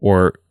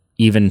 or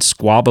even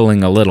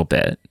squabbling a little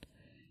bit,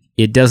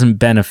 it doesn't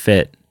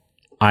benefit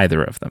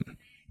either of them.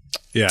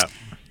 Yeah.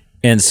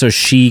 And so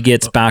she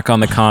gets back on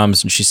the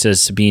comms and she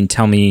says, Sabine,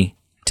 tell me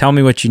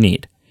what you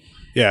need.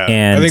 Yeah.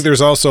 And I think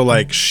there's also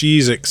like,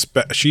 she's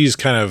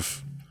kind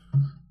of,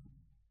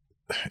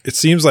 it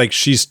seems like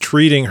she's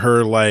treating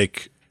her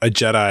like a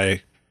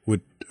Jedi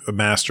a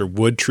master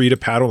would treat a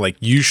Padawan. Like,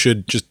 you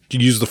should just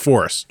use the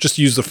Force. Just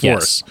use the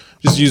Force. Yes.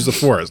 Just use the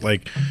Force.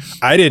 Like,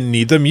 I didn't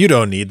need them. You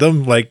don't need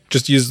them. Like,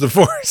 just use the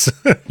Force.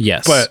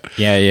 Yes. But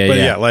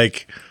yeah,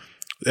 like,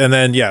 and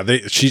then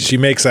she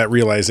makes that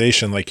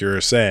realization, like you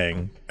were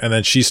saying, and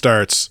then she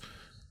starts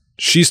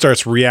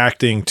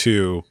reacting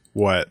to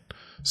what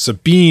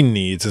Sabine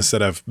needs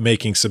instead of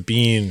making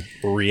Sabine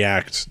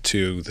react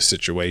to the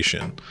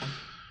situation.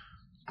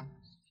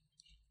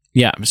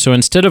 Yeah, so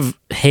instead of,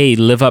 hey,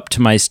 live up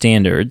to my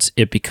standards,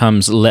 it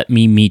becomes, let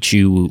me meet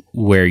you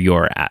where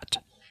you're at.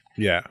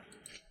 Yeah.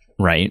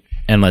 Right?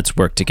 And let's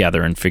work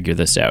together and figure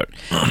this out.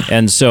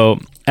 And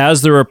so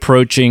as they're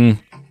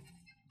approaching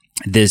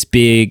this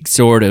big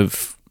sort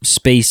of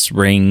space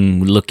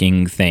ring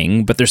looking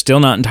thing, but they're still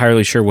not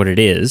entirely sure what it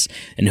is,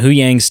 and Hu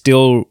Yang's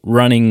still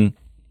running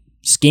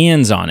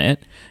scans on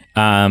it,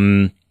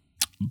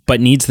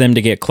 but needs them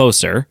to get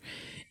closer.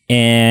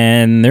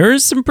 And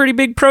there's some pretty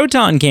big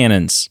proton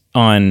cannons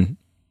on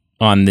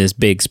this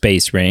big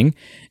space ring.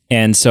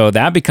 And so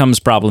that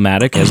becomes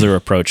problematic as they're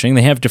approaching.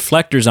 They have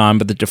deflectors on,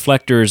 but the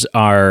deflectors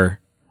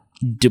are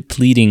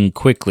depleting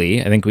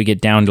quickly. I think we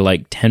get down to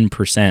like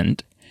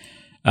 10%.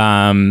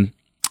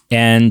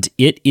 And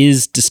it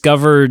is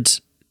discovered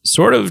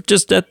sort of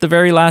just at the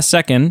very last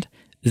second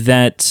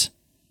that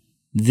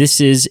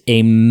this is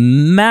a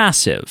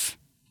massive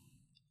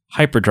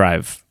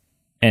hyperdrive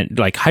and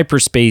like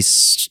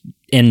hyperspace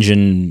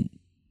engine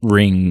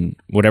ring,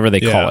 whatever they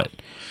call it,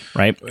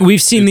 right?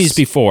 We've seen these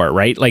before,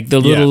 right? Like the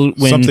little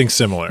something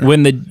similar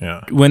when the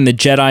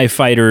Jedi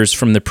fighters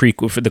from the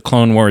prequel for the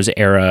Clone Wars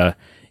era,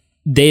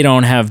 they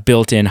don't have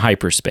built-in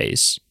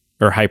hyperspace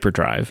or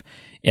hyperdrive,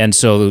 and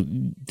so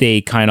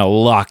they kind of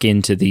lock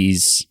into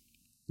these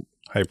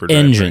hyperdrive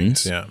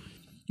engines,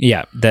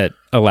 rings, that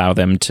allow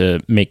them to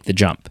make the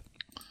jump.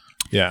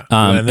 Yeah,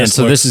 and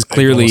so this is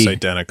clearly almost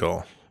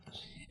identical.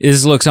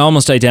 This looks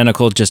almost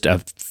identical, just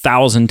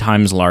 1,000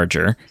 times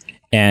larger,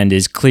 and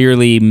is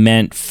clearly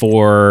meant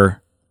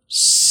for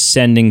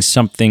sending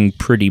something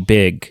pretty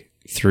big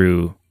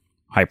through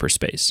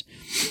hyperspace.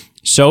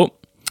 So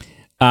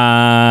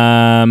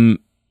In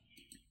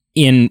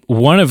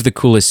one of the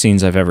coolest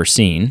scenes I've ever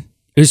seen.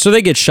 So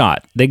they get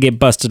shot. They get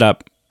busted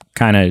up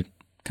kind of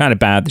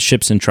bad. The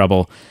ship's in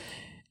trouble.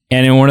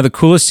 And in one of the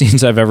coolest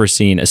scenes I've ever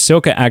seen,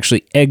 Ahsoka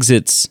actually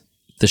exits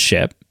the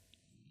ship,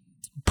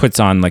 puts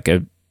on like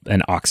an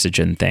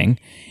oxygen thing,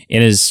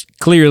 and is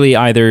clearly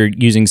either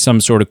using some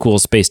sort of cool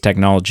space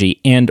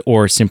technology and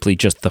or simply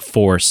just the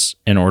Force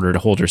in order to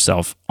hold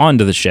herself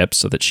onto the ship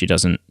so that she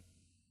doesn't,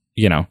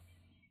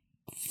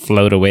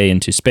 float away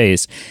into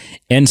space,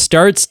 and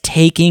starts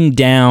taking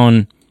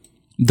down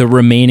the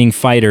remaining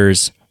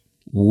fighters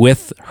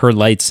with her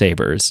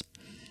lightsabers.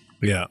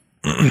 Yeah.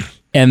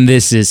 And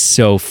this is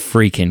so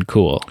freaking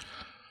cool.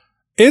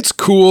 It's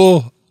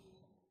cool.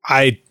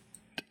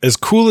 As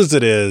cool as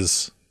it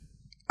is,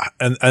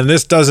 and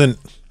this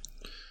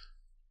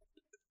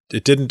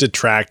it didn't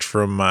detract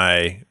from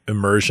my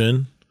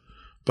immersion,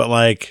 but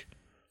like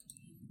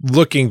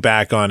looking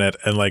back on it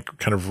and like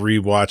kind of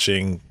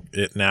rewatching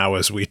it now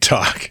as we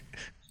talk,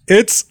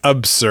 it's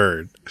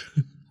absurd.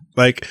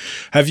 Like,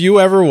 have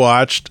you ever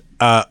watched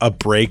a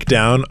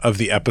breakdown of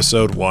the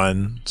episode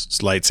 1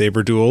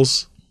 lightsaber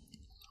duels?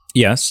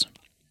 Yes.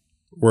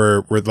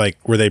 Where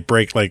they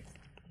break, like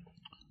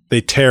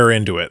they tear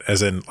into it,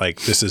 as in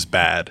like, this is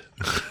bad.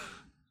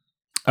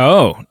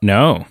 Oh,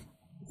 no.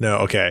 No,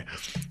 okay.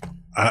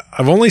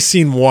 I've only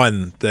seen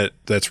one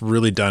that's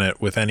really done it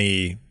with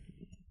any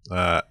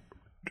kind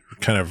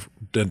of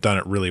done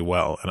it really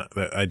well, and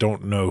I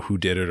don't know who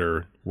did it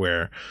or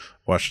where.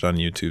 Watched it on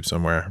YouTube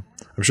somewhere.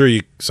 I'm sure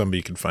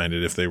somebody could find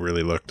it if they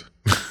really looked.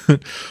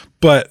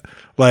 But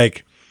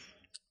like,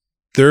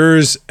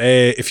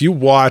 if you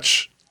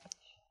watch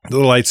the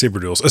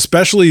lightsaber duels,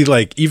 especially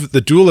like even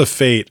the Duel of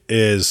Fate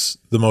is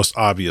the most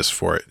obvious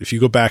for it. If you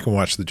go back and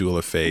watch the Duel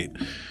of Fate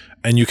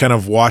and you kind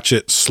of watch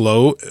it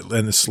slow,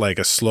 and it's like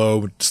a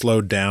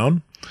slowed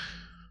down,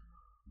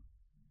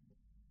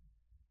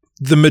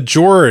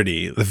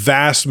 the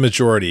vast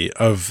majority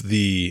of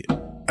the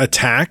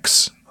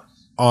attacks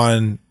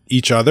on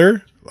each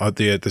other,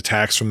 the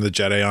attacks from the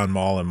Jedi on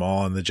Maul and Maul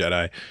on the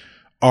Jedi,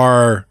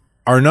 are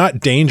not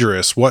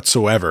dangerous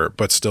whatsoever,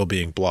 but still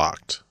being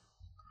blocked.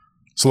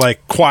 So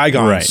like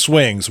Qui-Gon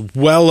swings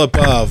well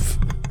above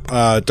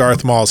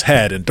Darth Maul's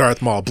head, and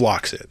Darth Maul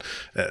blocks it.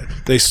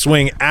 They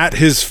swing at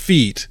his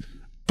feet,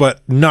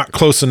 but not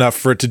close enough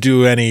for it to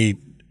do any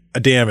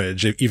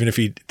damage, even if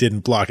he didn't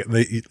block it.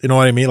 You know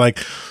what I mean? Like,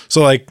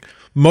 so like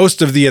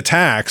most of the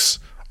attacks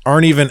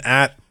aren't even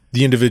at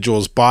the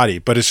individual's body,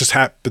 but it's just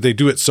but they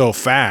do it so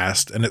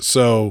fast, and it's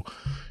so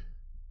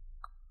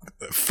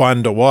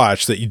fun to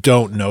watch that you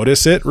don't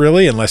notice it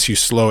really unless you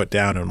slow it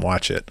down and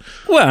watch it.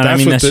 Well,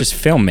 that's just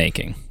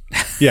filmmaking.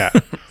 Yeah.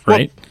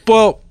 Right.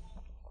 Well,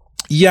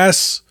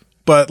 yes,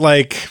 but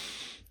like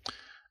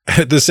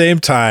at the same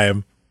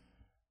time,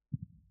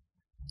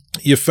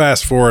 you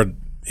fast forward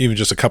even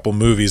just a couple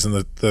movies, and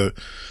a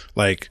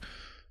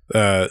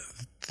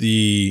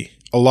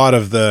lot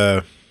of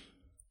the,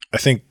 I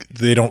think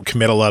they don't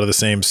commit a lot of the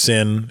same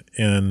sin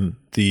in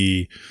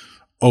the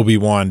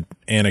Obi-Wan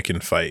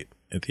Anakin fight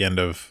at the end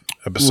of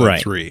episode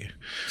 3.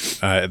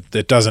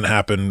 It doesn't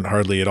happen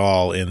hardly at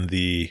all in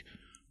the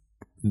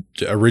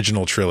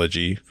original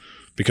trilogy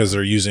because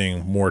they're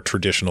using more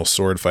traditional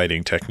sword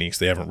fighting techniques.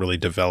 They haven't really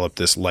developed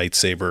this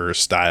lightsaber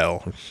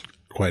style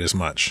quite as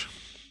much.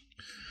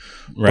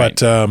 Right. But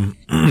so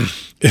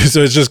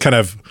it's just kind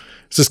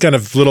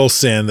of little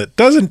sin that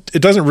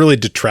doesn't really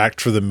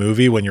detract for the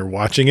movie when you're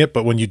watching it,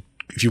 but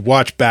if you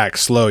watch back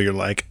slow, you're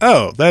like,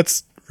 oh,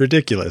 that's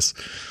ridiculous.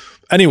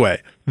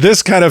 Anyway,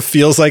 this kind of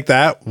feels like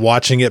that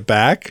watching it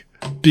back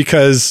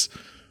because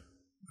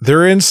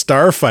they're in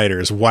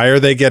starfighters. Why are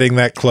they getting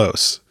that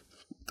close?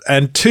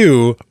 And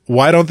 2,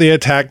 why don't they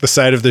attack the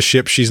side of the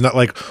ship? She's not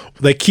like,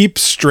 they keep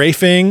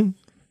strafing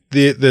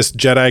this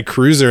Jedi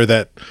cruiser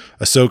that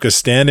Ahsoka's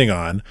standing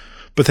on,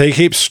 but they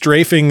keep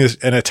strafing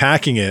and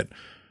attacking it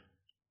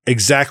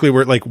exactly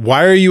where, like,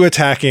 why are you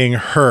attacking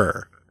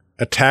her?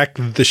 Attack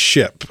the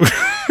ship.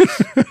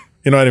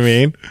 You know what I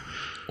mean?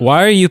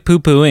 Why are you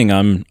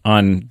poo-pooing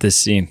on this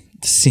scene?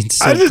 This scene's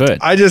so good.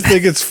 I just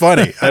think it's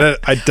funny.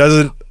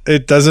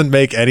 It doesn't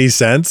make any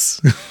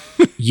sense.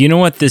 You know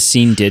what this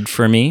scene did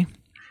for me?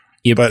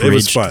 It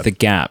bridged the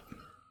gap.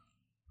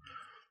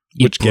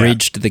 It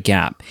bridged the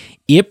gap.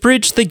 It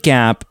bridged the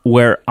gap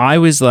where I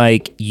was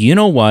like, you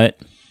know what?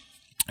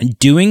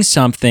 Doing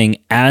something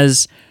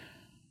as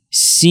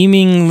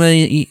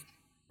seemingly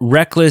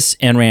reckless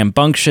and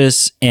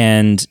rambunctious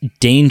and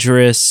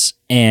dangerous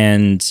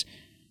and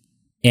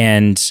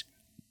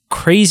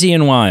crazy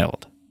and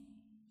wild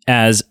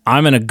as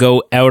I'm going to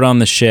go out on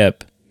the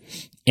ship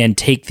and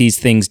take these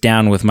things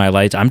down with my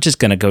lights. I'm just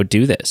going to go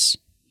do this.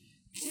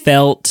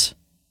 Felt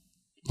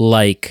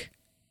like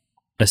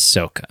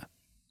Ahsoka.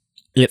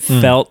 It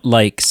felt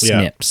like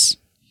Snips.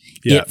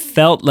 Yeah. It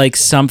felt like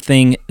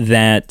something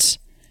that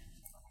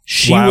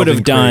she would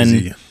have done.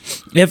 Crazy.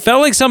 It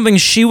felt like something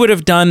she would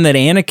have done that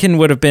Anakin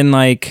would have been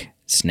like,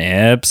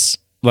 Snips.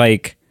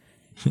 Like,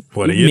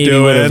 what are you maybe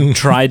would doing? have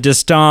tried to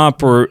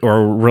stop or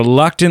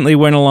reluctantly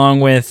went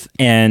along with,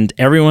 and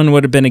everyone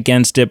would have been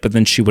against it, but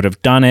then she would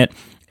have done it,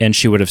 and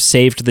she would have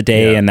saved the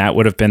day, and that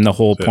would have been the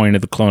whole point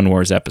of the Clone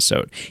Wars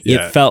episode.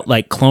 Yeah. It felt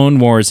like Clone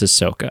Wars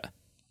Ahsoka.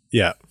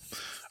 Yeah,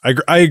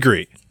 I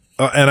agree.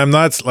 And I'm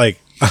not like,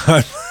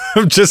 I'm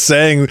just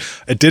saying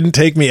it didn't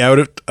take me out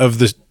of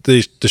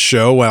the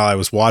show while I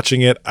was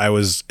watching it.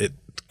 It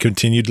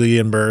continually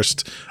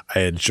immersed.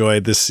 I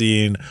enjoyed the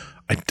scene.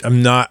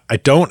 I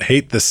don't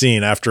hate the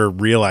scene after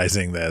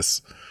realizing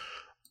this,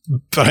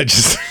 but I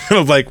just kind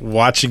of like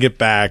watching it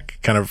back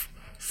kind of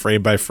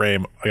frame by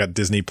frame. I got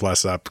Disney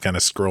Plus up, kind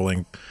of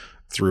scrolling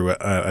through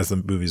it as the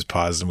movie's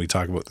paused and we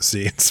talk about the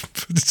scenes.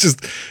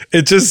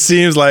 It just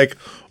seems like,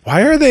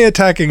 why are they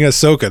attacking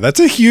Ahsoka? That's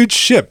a huge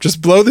ship.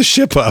 Just blow the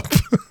ship up.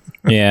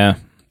 Yeah.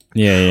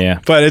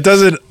 But it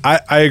doesn't.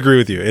 I agree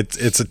with you.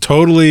 It's a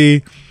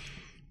totally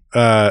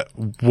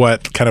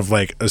what kind of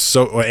like what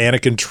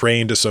Anakin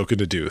trained Ahsoka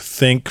to do.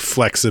 Think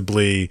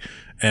flexibly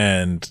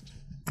and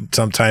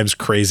sometimes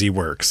crazy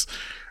works.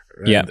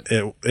 Yeah,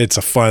 it's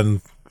a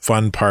fun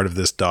part of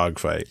this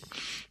dogfight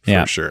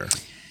for sure.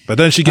 But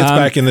then she gets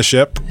back in the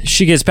ship.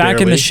 She gets back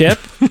in the ship,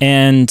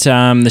 and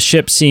the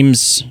ship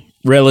seems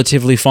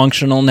relatively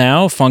functional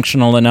now,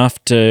 functional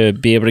enough to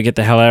be able to get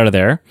the hell out of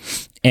there.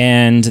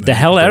 And the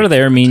hell out of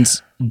there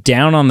means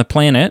down on the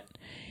planet.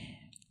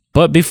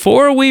 But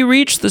before we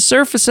reach the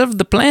surface of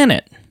the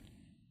planet,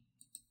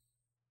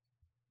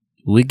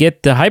 we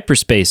get the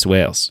hyperspace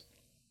whales.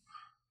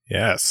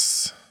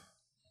 Yes.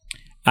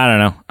 I don't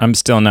know. I'm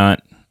still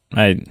not.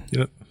 I'm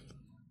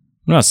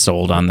not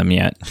sold on them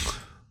yet.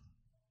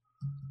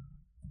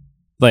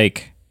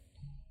 Like,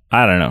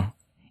 I don't know.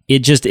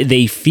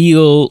 They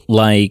feel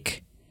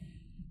like,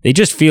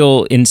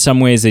 in some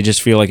ways, they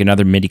just feel like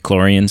another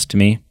midi-chlorians to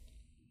me.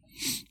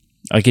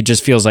 Like, it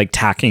just feels like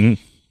tacking.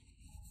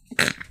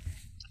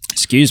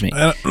 Excuse me.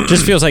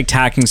 Just feels like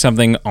tacking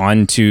something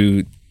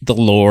onto the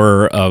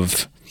lore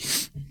of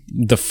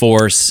the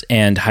Force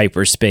and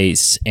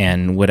hyperspace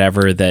and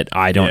whatever that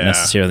I don't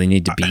necessarily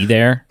need to be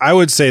there. I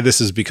would say this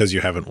is because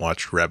you haven't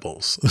watched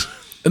Rebels.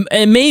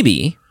 And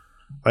maybe.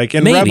 Like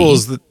in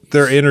Rebels,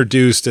 they're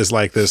introduced as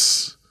like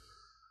this.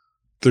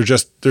 They're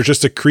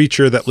just a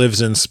creature that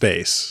lives in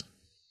space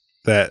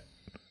that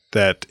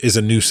is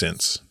a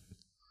nuisance.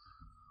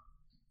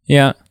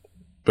 Yeah.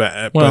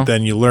 But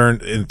then you learn,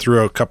 and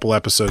through a couple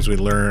episodes we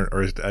learn,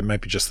 or it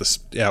might be just this.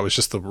 Yeah, it was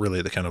just the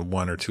kind of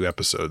 1 or 2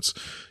 episodes.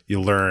 You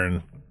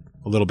learn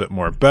a little bit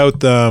more about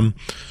them,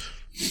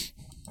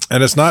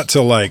 and it's not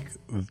till like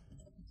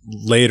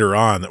later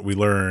on that we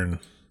learn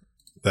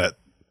that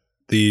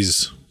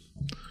these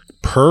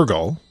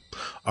Purgle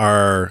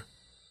are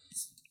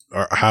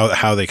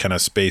how they kind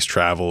of space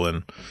travel,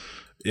 and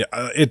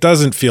it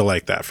doesn't feel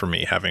like that for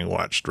me having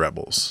watched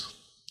Rebels.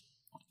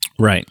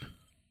 Right.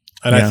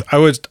 And I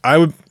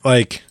would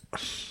like,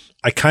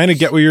 I kind of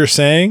get what you're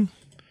saying.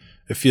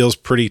 It feels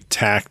pretty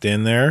tacked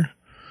in there.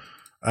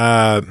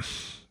 But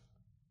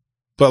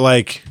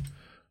like,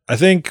 I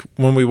think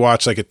when we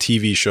watch like a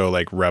TV show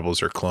like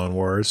Rebels or Clone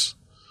Wars,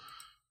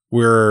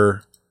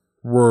 we'll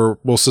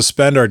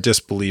suspend our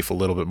disbelief a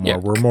little bit more. Yeah,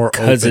 we're more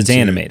open because it's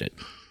animated.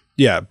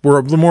 Yeah,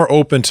 we're more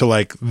open to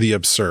like the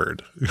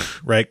absurd,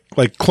 right?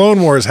 Like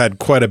Clone Wars had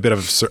quite a bit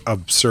of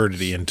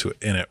absurdity in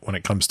it when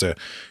it comes to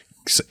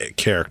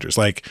characters.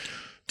 Like,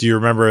 do you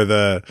remember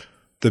the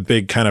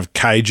big kind of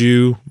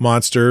kaiju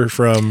monster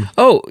from?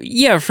 Oh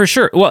yeah, for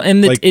sure. Well,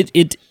 and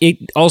it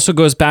also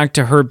goes back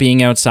to her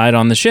being outside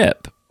on the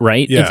ship,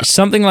 right? Yeah. If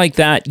something like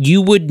that,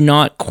 you would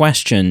not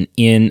question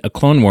in a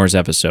Clone Wars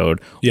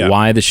episode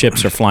why the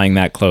ships are flying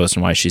that close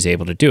and why she's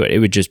able to do it. It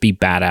would just be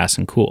badass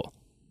and cool.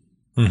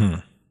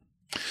 Mm-hmm.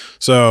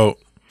 So,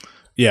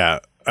 yeah,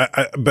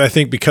 but I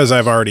think because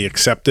I've already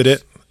accepted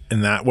it in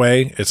that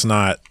way, it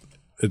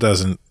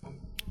doesn't.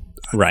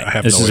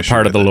 Right. This is a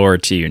part of the lore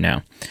to you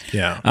now.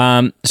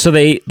 Yeah. So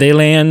they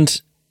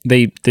land,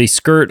 they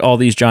skirt all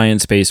these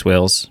giant space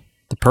whales.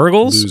 The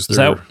Purgles?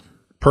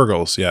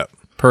 Purgles, yeah.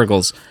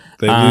 Purgles.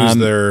 They lose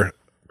their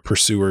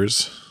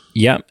pursuers.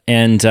 Yep.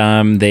 And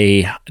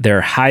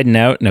they're hiding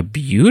out in a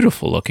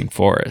beautiful looking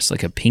forest,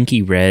 like a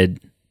pinky red,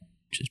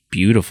 just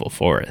beautiful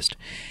forest.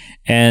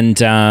 And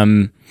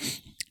then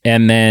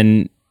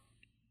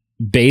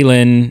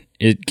Baylan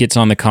gets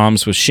on the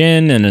comms with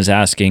Shin and is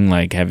asking,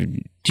 like,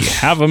 do you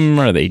have them?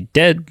 Are they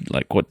dead?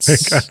 Like,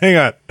 what's... Hang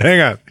on.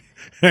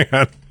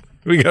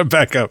 We got to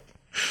back up.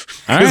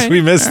 Because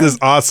we missed this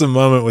awesome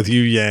moment with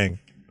Yu Yang.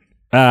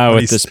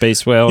 With the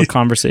space whale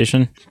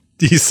conversation?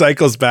 He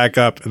cycles back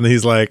up and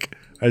he's like,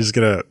 I'm just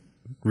going to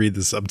read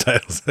the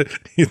subtitles.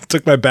 It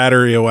took my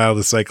battery a while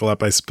to cycle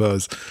up, I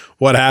suppose.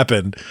 What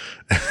happened?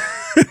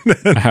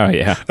 Oh,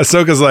 yeah.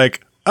 Ahsoka's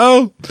like,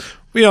 oh,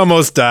 we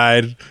almost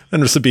died.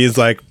 And Sabine's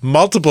like,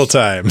 multiple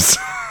times.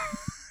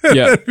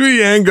 Yeah. Yu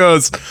Yang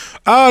goes,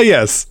 oh,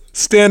 yes,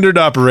 standard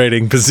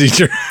operating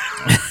procedure.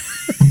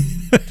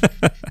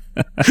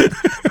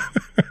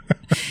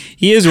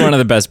 He is one of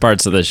the best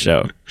parts of this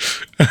show.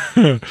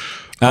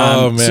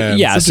 Oh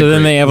man! So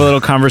then they have a little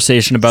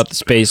conversation about the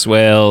space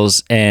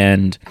whales,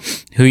 and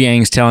Hu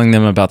Yang's telling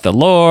them about the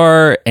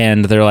lore,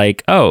 and they're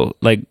like, "Oh,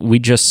 like we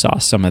just saw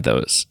some of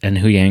those," and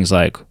Hu Yang's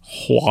like,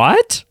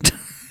 "What?"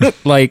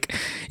 Like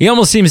he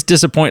almost seems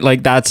disappointed.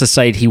 Like that's a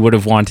sight he would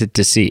have wanted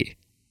to see,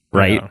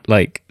 right? Yeah.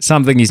 Like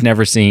something he's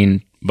never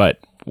seen, but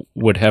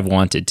would have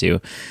wanted to.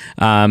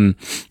 Then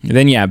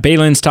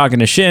Baylan's talking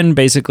to Shin,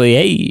 basically,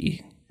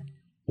 "Hey,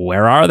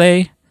 where are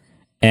they?"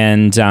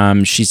 And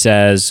she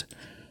says,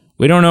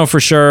 "We don't know for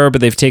sure, but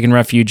they've taken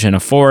refuge in a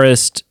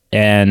forest."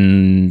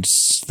 And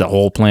the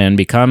whole plan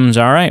becomes,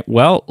 all right,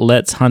 well,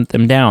 let's hunt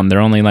them down. They're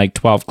only like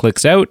 12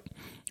 clicks out,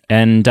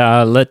 and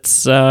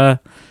let's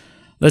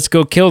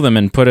go kill them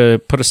and put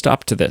a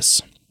stop to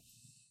this.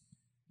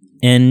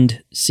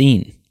 End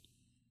scene.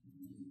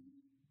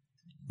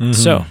 Mm-hmm.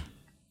 So,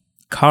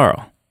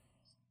 Carl,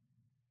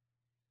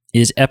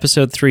 is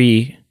episode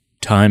 3,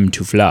 Time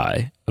to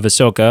Fly, of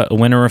Ahsoka a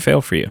win or a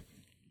fail for you?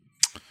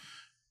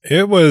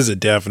 It was a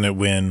definite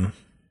win.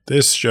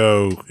 This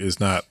show is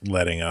not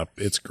letting up.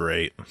 It's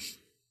great.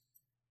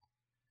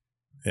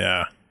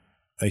 Yeah.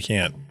 I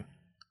can't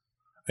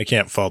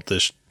fault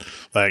this.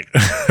 Like,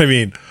 I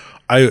mean,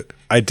 I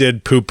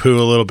did poo-poo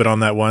a little bit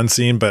on that one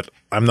scene, but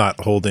I'm not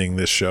holding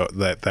this show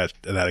that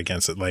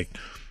against it. Like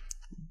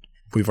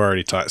we've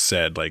already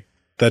said, like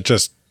that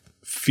just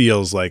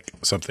feels like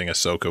something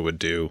Ahsoka would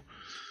do.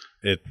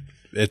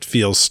 It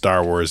feels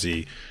Star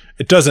Warsy.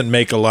 It doesn't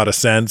make a lot of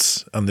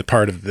sense on the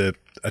part of the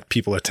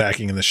people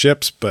attacking in the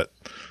ships, but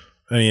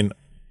I mean,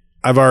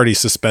 I've already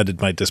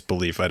suspended my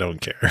disbelief. I don't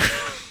care.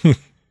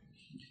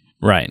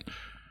 Right.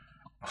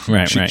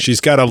 She's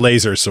got a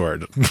laser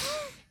sword.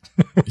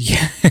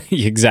 Yeah,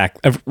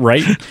 exactly.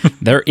 Right?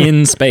 They're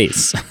in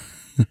space.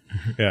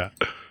 Yeah.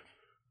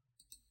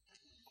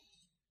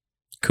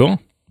 Cool.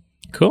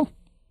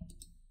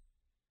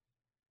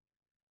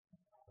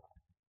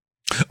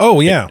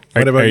 Oh yeah.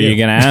 What about you? Are you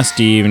gonna ask?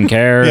 Do you even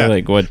care? Yeah.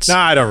 Like what's? No,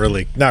 I don't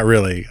really. Not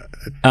really.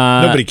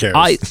 Nobody cares.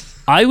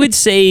 I would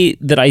say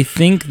that I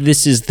think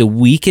this is the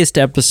weakest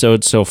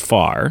episode so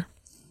far,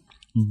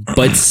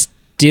 but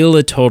still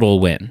a total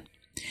win.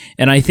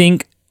 And I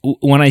think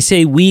when I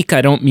say weak,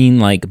 I don't mean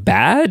like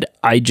bad.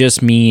 I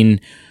just mean,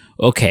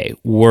 okay,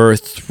 we're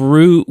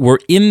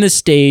in the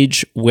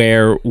stage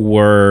where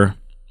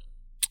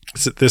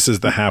this is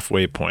the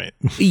halfway point.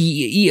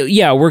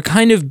 Yeah, we're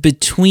kind of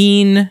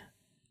between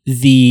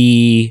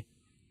the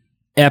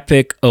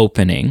epic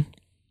opening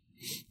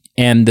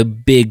and the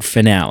big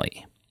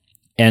finale.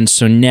 And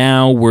so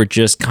now we're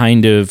just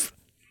kind of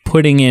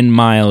putting in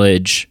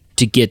mileage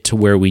to get to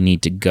where we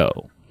need to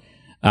go.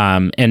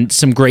 And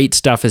some great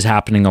stuff is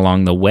happening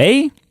along the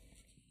way.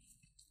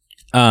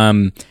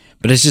 But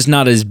it's just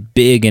not as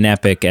big and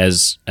epic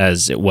as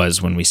it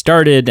was when we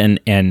started,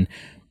 and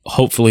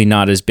hopefully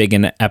not as big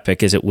and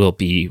epic as it will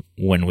be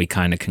when we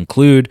kind of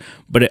conclude.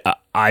 But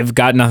I've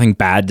got nothing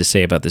bad to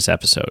say about this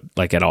episode,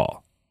 like at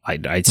all.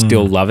 I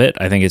still love it.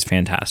 I think it's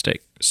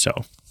fantastic. So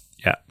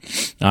yeah,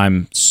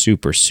 I'm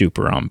super,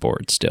 super on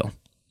board still.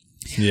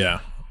 Yeah.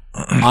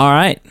 All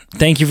right.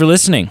 Thank you for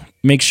listening.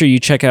 Make sure you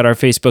check out our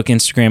Facebook,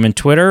 Instagram, and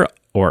Twitter,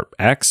 or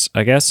X,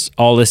 I guess,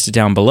 all listed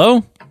down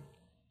below.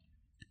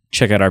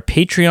 Check out our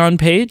Patreon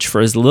page. For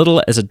as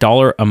little as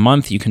 $1 a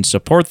month, you can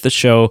support the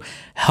show.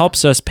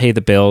 Helps us pay the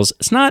bills.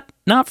 It's not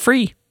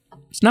free.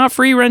 It's not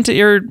free running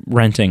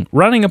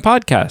a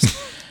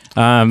podcast.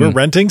 We're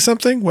renting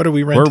something? What are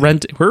we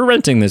renting? We're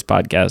renting this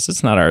podcast.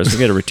 It's not ours. We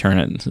got to return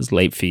it. It's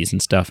late fees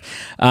and stuff.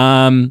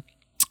 So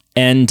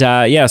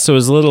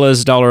as little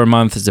as $1 a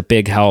month is a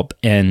big help,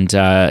 and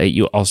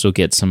you also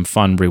get some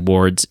fun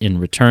rewards in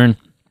return.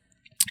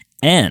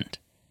 And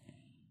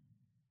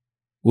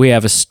we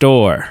have a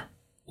store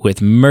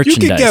with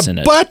merchandise in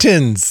it. You can get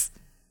buttons.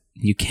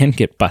 You can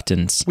get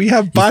buttons. We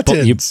have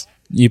buttons.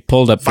 You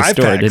pulled up the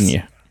store, packs. Didn't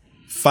you?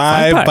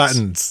 5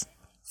 buttons.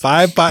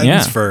 5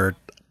 buttons for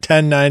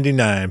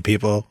 $10.99,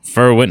 people.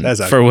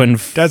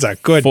 That's a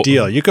good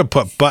deal. You could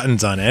put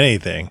buttons on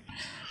anything.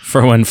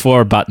 For when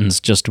 4 buttons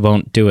just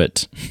won't do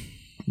it.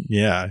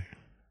 Yeah.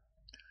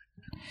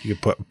 You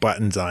could put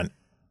buttons on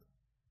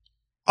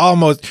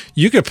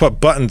you could put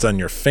buttons on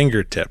your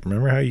fingertip.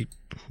 Remember how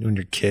when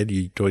you're a kid,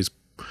 you'd always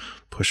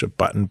push a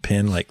button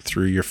pin like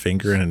through your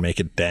finger and make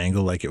it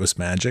dangle like it was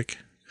magic?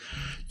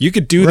 You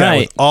could do that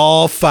with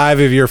all 5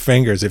 of your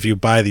fingers if you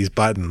buy these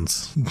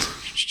buttons.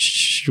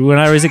 When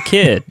I was a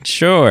kid,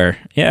 sure.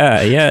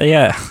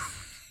 Yeah.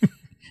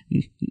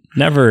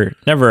 Never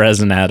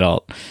as an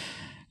adult.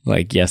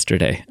 Like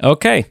yesterday.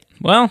 Okay,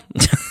 well,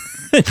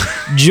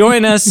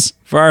 join us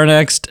for our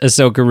next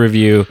Ahsoka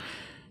review,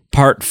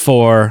 Part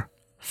 4,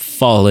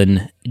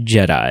 Fallen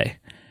Jedi.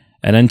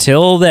 And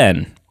until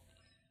then,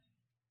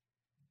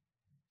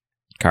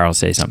 Carl,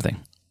 say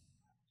something.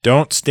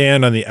 Don't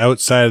stand on the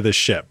outside of the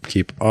ship.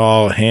 Keep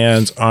all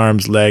hands,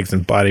 arms, legs,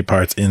 and body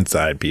parts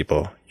inside,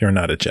 people. You're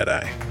not a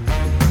Jedi.